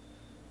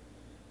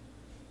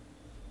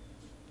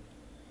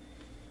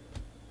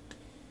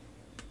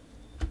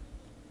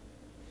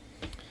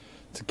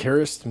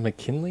 Takaris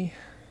McKinley?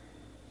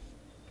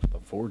 The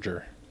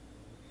Forger.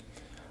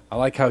 I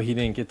like how he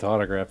didn't get to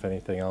autograph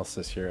anything else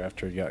this year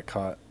after he got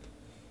caught.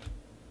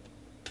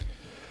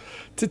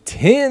 To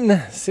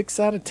 10. 6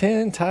 out of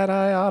 10.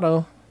 Tie-dye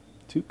auto.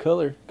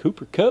 2-color.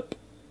 Cooper Kupp.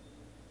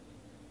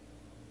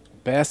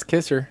 Bass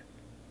Kisser.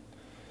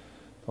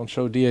 Don't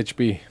show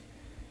DHB.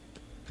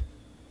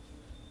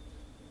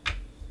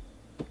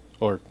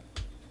 Or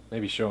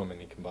maybe show him and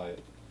he can buy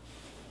it.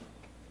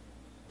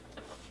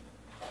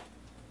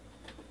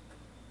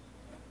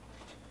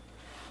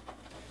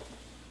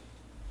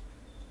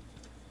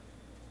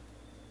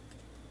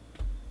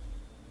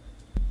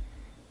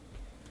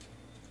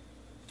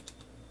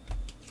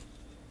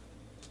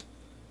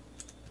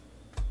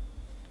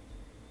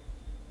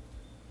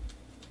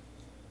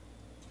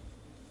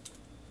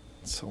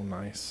 So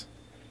nice.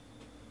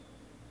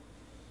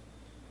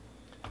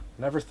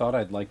 Never thought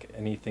I'd like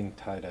anything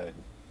tie-dyed.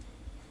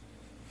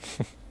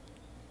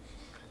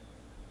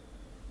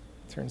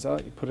 Turns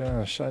out you put it on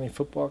a shiny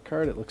football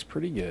card, it looks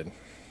pretty good.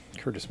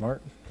 Curtis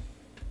Martin.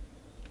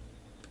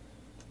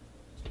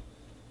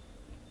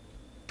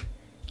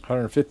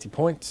 150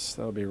 points.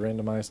 That'll be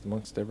randomized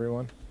amongst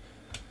everyone.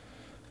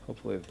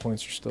 Hopefully the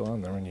points are still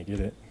on there when you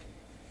get it.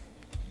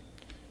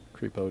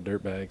 Creepo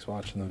dirtbags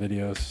watching the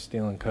videos,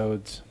 stealing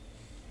codes.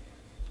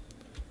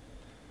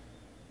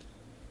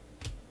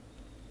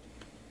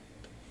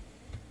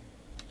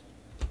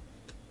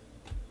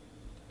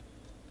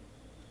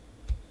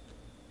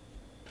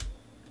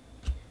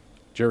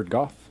 Jared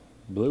Goff,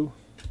 blue.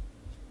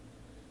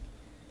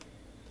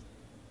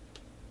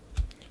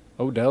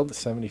 Odell to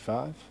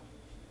 75.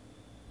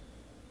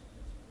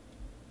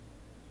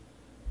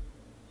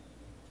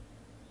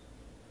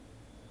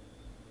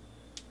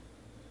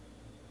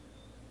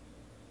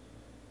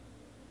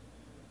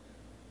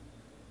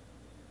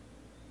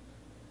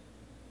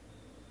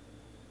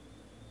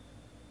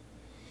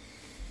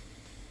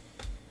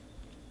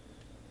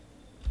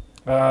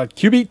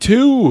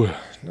 QB2.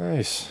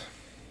 Nice.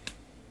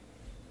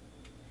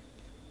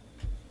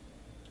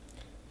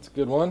 It's a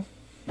good one.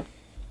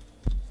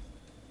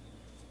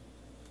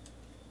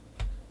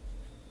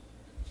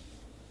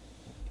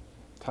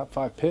 Top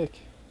 5 pick.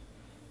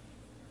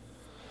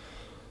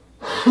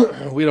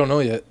 We don't know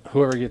yet.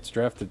 Whoever gets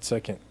drafted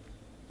second,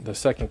 the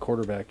second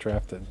quarterback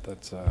drafted,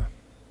 that's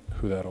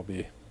who that'll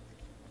be.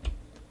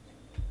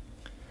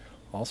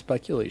 All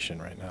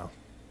speculation right now.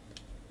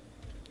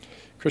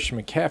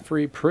 Christian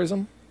McCaffrey,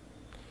 Prism.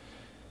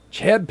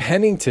 Chad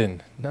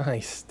Pennington,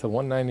 nice, to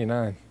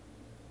 199.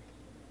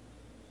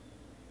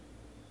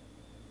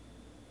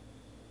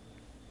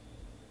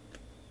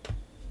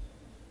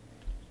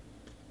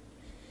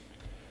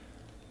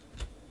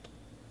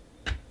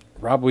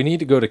 Rob, we need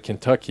to go to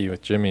Kentucky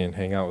with Jimmy and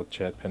hang out with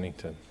Chad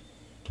Pennington.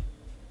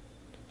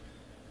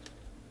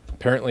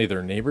 Apparently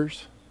they're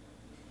neighbors.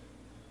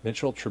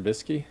 Mitchell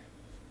Trubisky.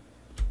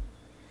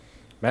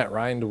 Matt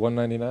Ryan to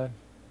 199.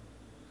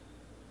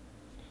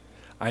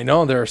 I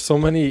know there are so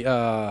many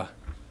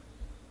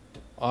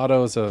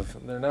autos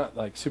of, they're not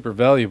like super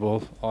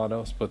valuable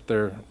autos, but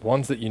they're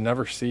ones that you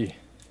never see.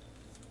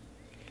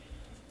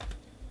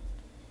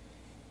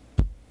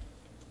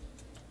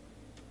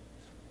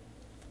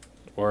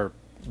 Or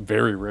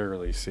very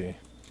rarely see.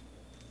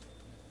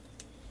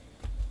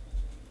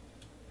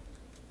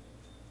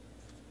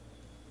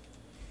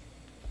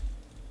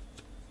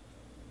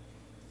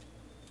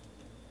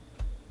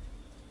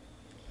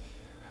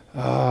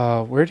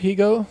 Where'd he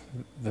go?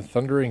 The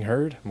Thundering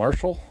Herd?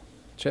 Marshall?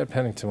 Chad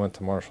Pennington went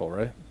to Marshall,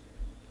 right?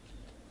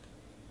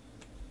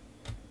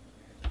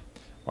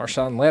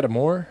 Marshawn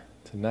Lattimore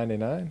to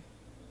 99.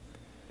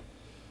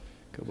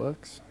 Good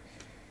Bucks.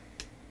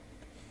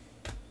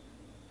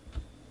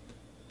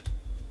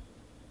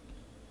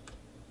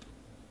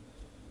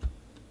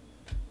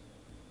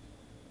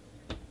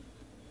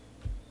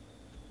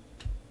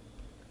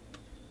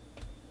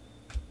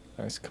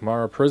 Nice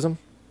Kamara Prism.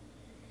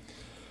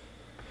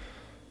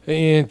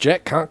 And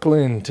Jack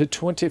Conklin to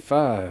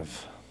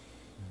 25.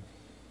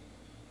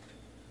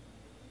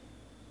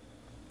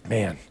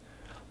 Man,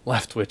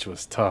 Leftwich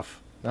was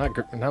tough. Not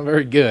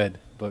very good,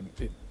 but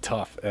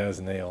tough as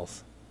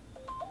nails.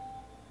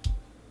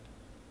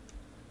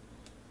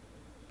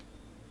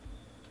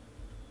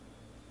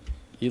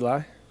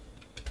 Eli.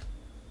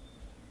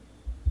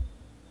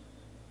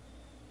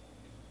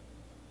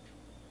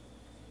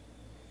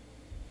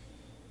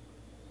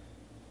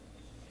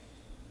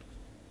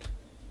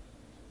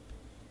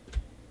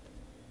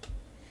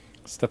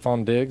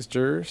 Stephon Diggs,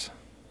 Jers,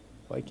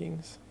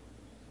 Vikings.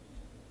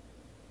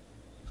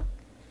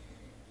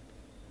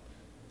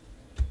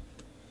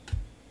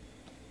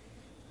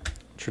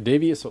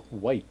 Tre'Davious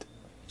White,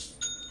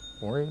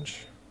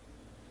 orange.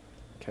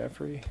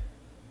 McCaffrey.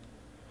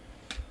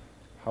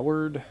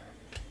 Howard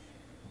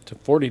to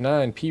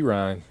 49, P.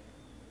 Ryan.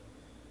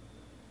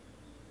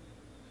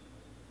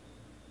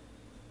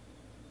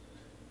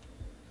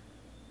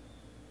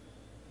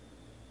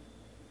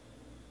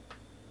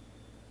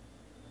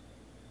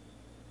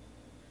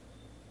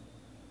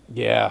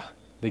 Yeah,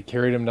 they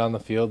carried him down the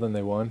field and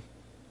they won.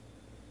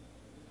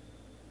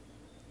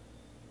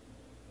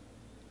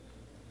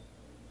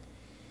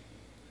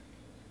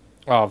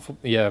 Oh,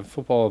 yeah,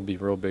 football will be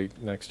real big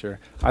next year.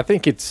 I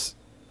think it's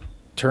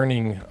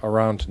turning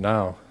around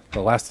now.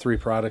 The last 3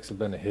 products have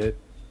been a hit.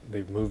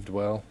 They've moved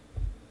well.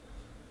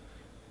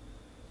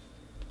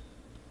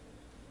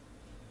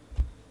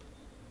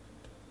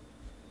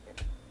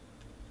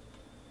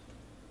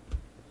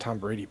 Tom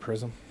Brady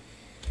Prism.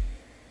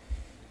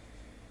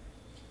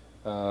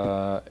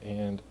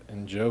 And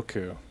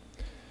Njoku.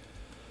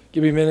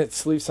 Give me a minute to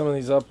sleeve some of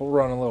these up. We'll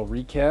run a little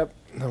recap.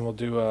 Then we'll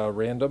do a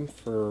random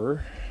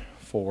for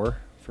 4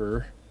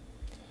 for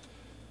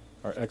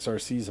our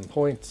XRCs and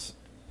points.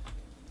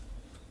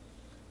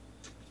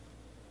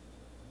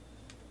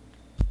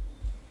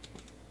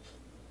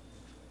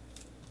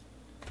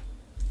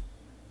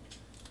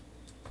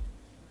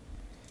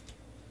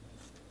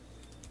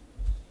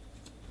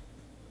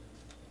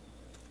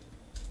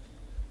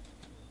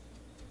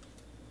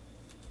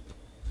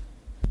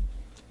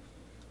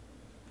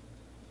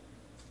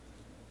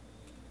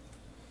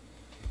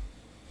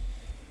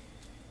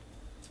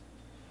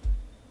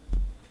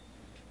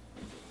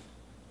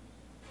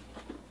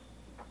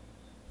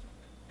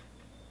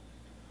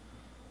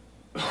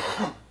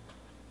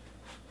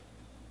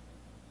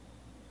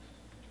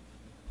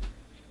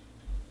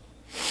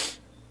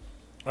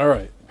 All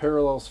right,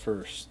 parallels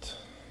first.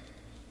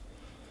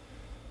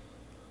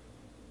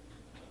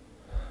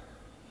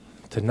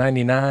 To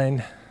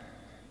 99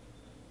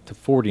 to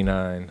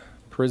 49.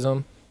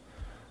 Prism.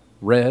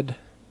 Red.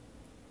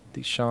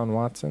 Deshaun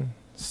Watson.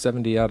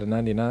 70 out of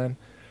 99.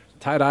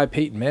 Tie-dye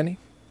Peyton Manning.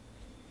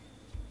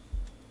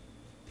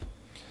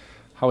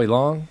 Howie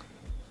Long.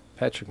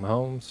 Patrick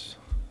Mahomes.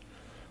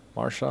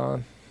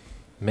 Marshawn.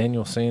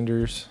 Emmanuel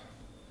Sanders.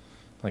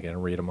 I'm not going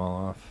to read them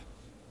all off.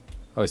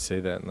 I always say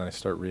that and then I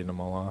start reading them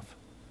all off.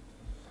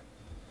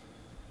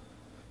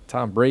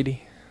 Tom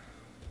Brady.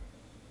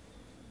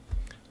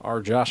 R.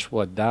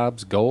 Joshua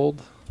Dobbs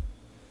Gold.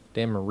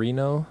 Dan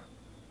Marino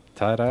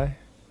tie-dye.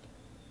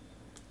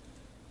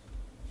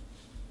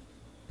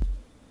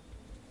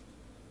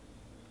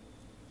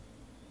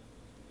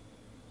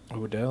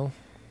 Odell.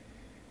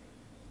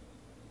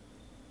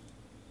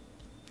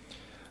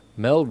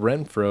 Mel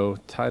Renfro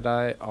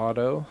tie-dye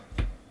auto.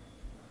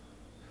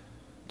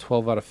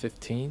 12 out of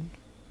 15.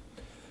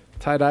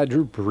 Tie-dye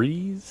Drew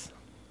Brees.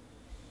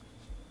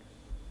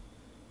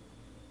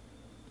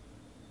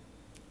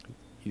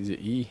 He's an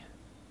E.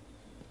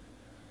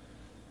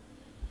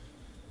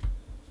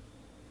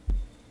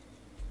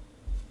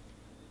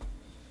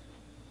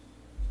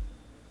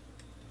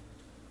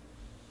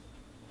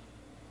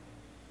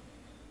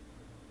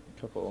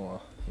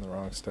 Couple in the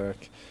wrong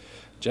stack.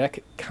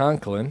 Jack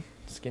Conklin,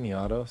 skinny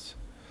autos.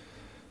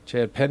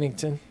 Chad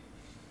Pennington.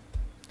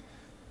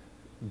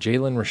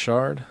 Jalen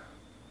Richard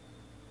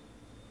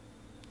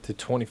to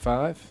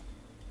 25.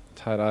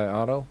 tie-dye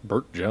auto.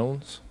 Burt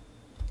Jones.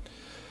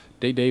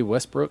 Day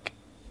Westbrook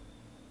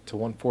to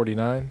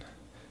 149.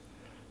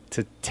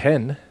 To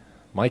 10,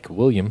 Mike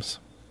Williams.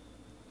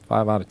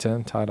 5 out of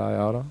 10, tie-dye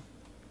auto.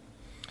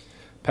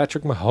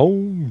 Patrick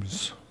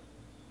Mahomes.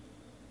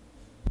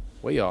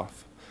 Way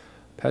off.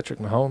 Patrick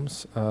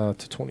Mahomes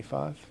to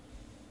 25.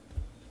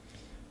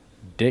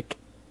 Dick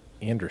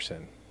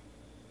Anderson.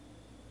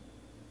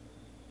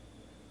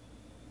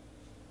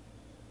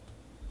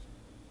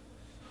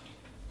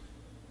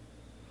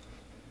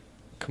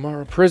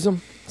 Kamara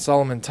Prism.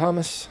 Solomon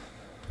Thomas.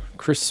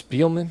 Chris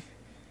Spielman.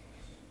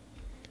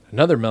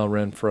 Another Mel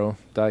Renfro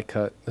die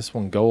cut. This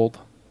one gold.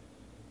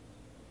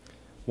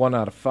 1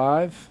 out of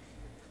 5.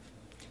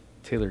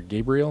 Taylor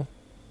Gabriel.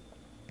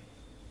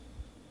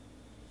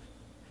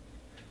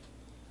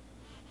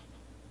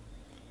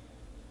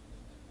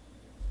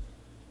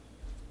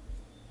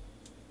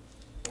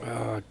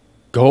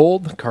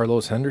 Gold,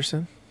 Carlos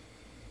Henderson.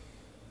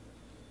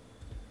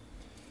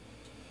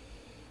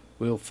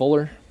 Will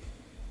Fuller.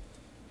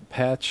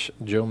 Patch,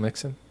 Joe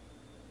Mixon.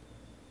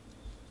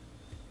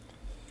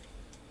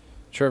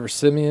 Trevor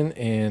Siemian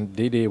and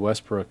Day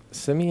Westbrook.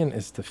 Siemian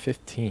is to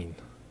 15.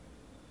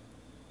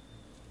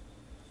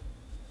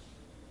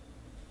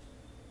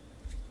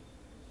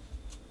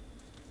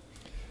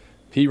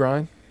 P.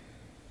 Ryan.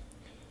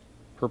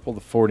 Purple to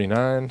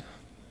 49.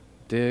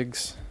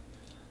 Diggs.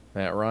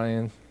 Matt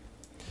Ryan.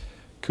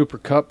 Cooper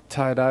Kupp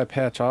tie-dye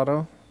patch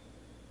auto.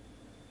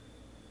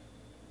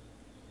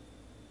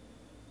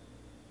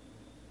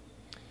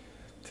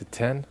 To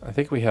 10. I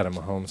think we had a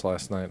Mahomes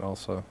last night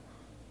also.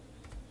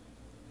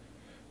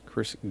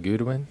 Chris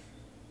Godwin.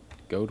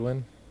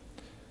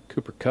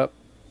 Cooper Kupp.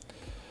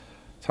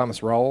 Thomas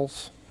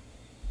Rawls.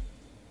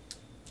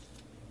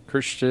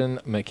 Christian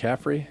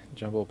McCaffrey.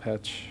 Jumbo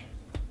patch.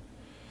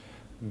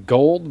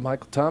 Gold,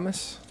 Michael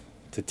Thomas.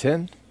 To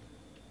 10.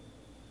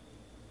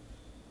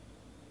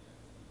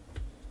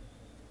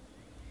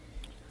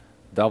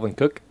 Dalvin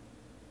Cook.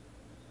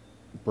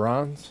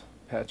 Bronze.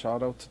 Patch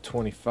auto to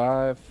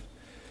 25.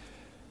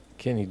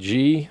 Kenny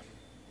G.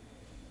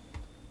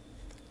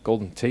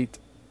 Golden Tate.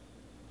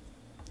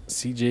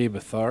 CJ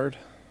Beathard.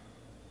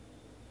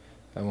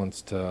 That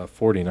one's to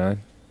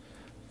 49.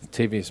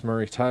 Tavius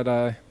Murray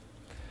tie-dye.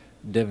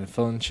 Devin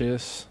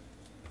Funchess.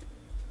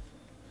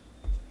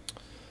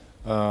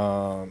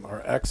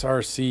 Our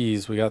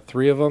XRCs, we got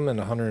 3 of them and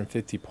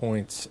 150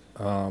 points.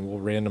 We'll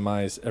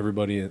randomize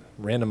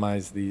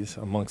these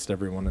amongst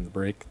everyone in the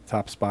break.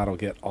 Top spot will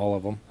get all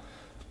of them.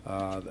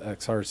 The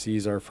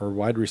XRCs are for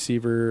wide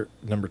receiver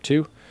number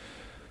 2,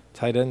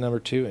 tight end number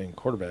 2, and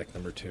quarterback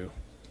number 2.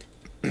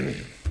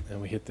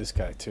 And we hit this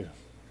guy too,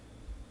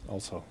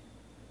 also.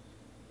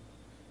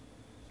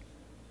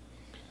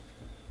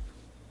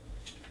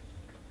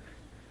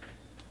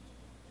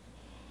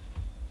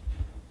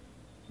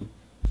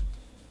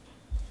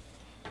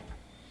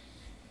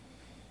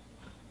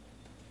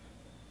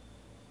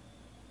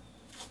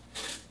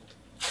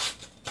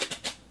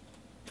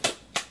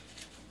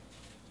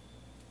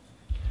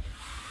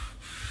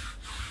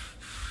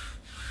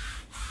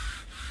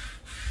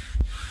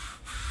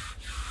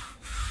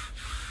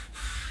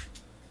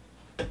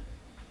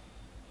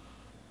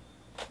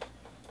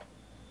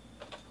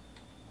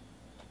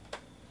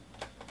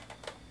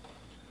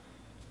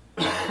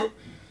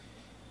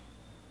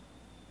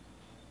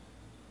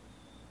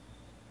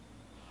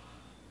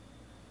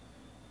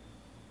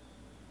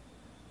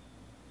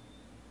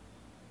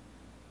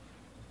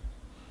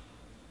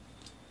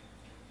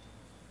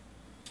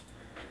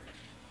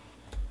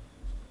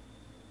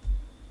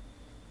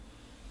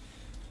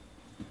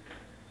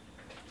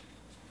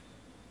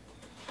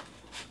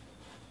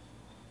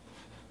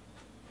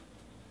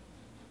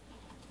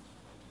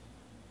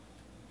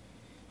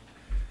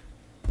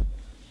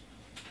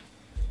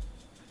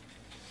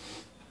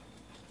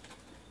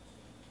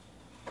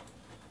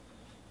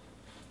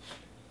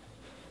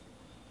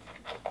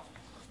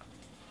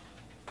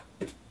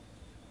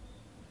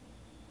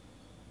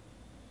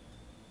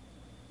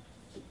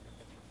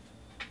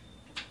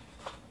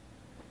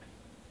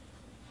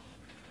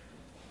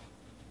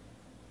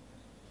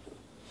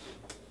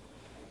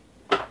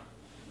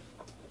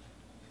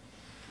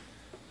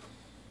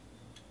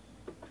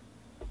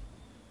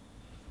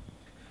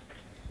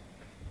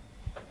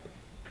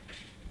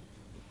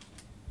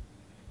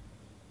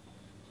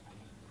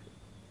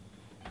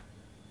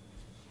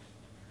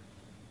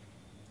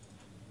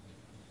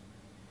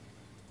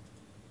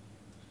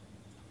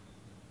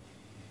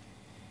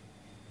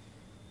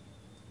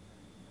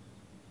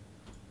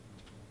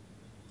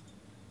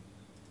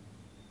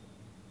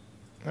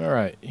 All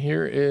right,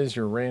 here is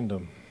your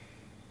random.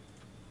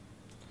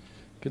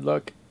 Good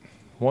luck.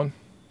 1,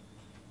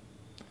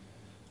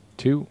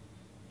 2,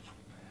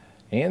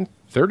 and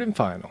third and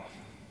final.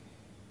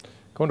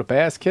 Going to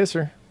Bass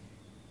Kisser.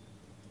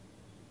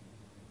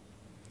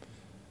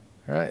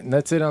 All right, and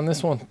that's it on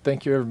this one.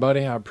 Thank you,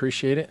 everybody. I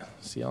appreciate it.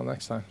 See y'all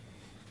next time.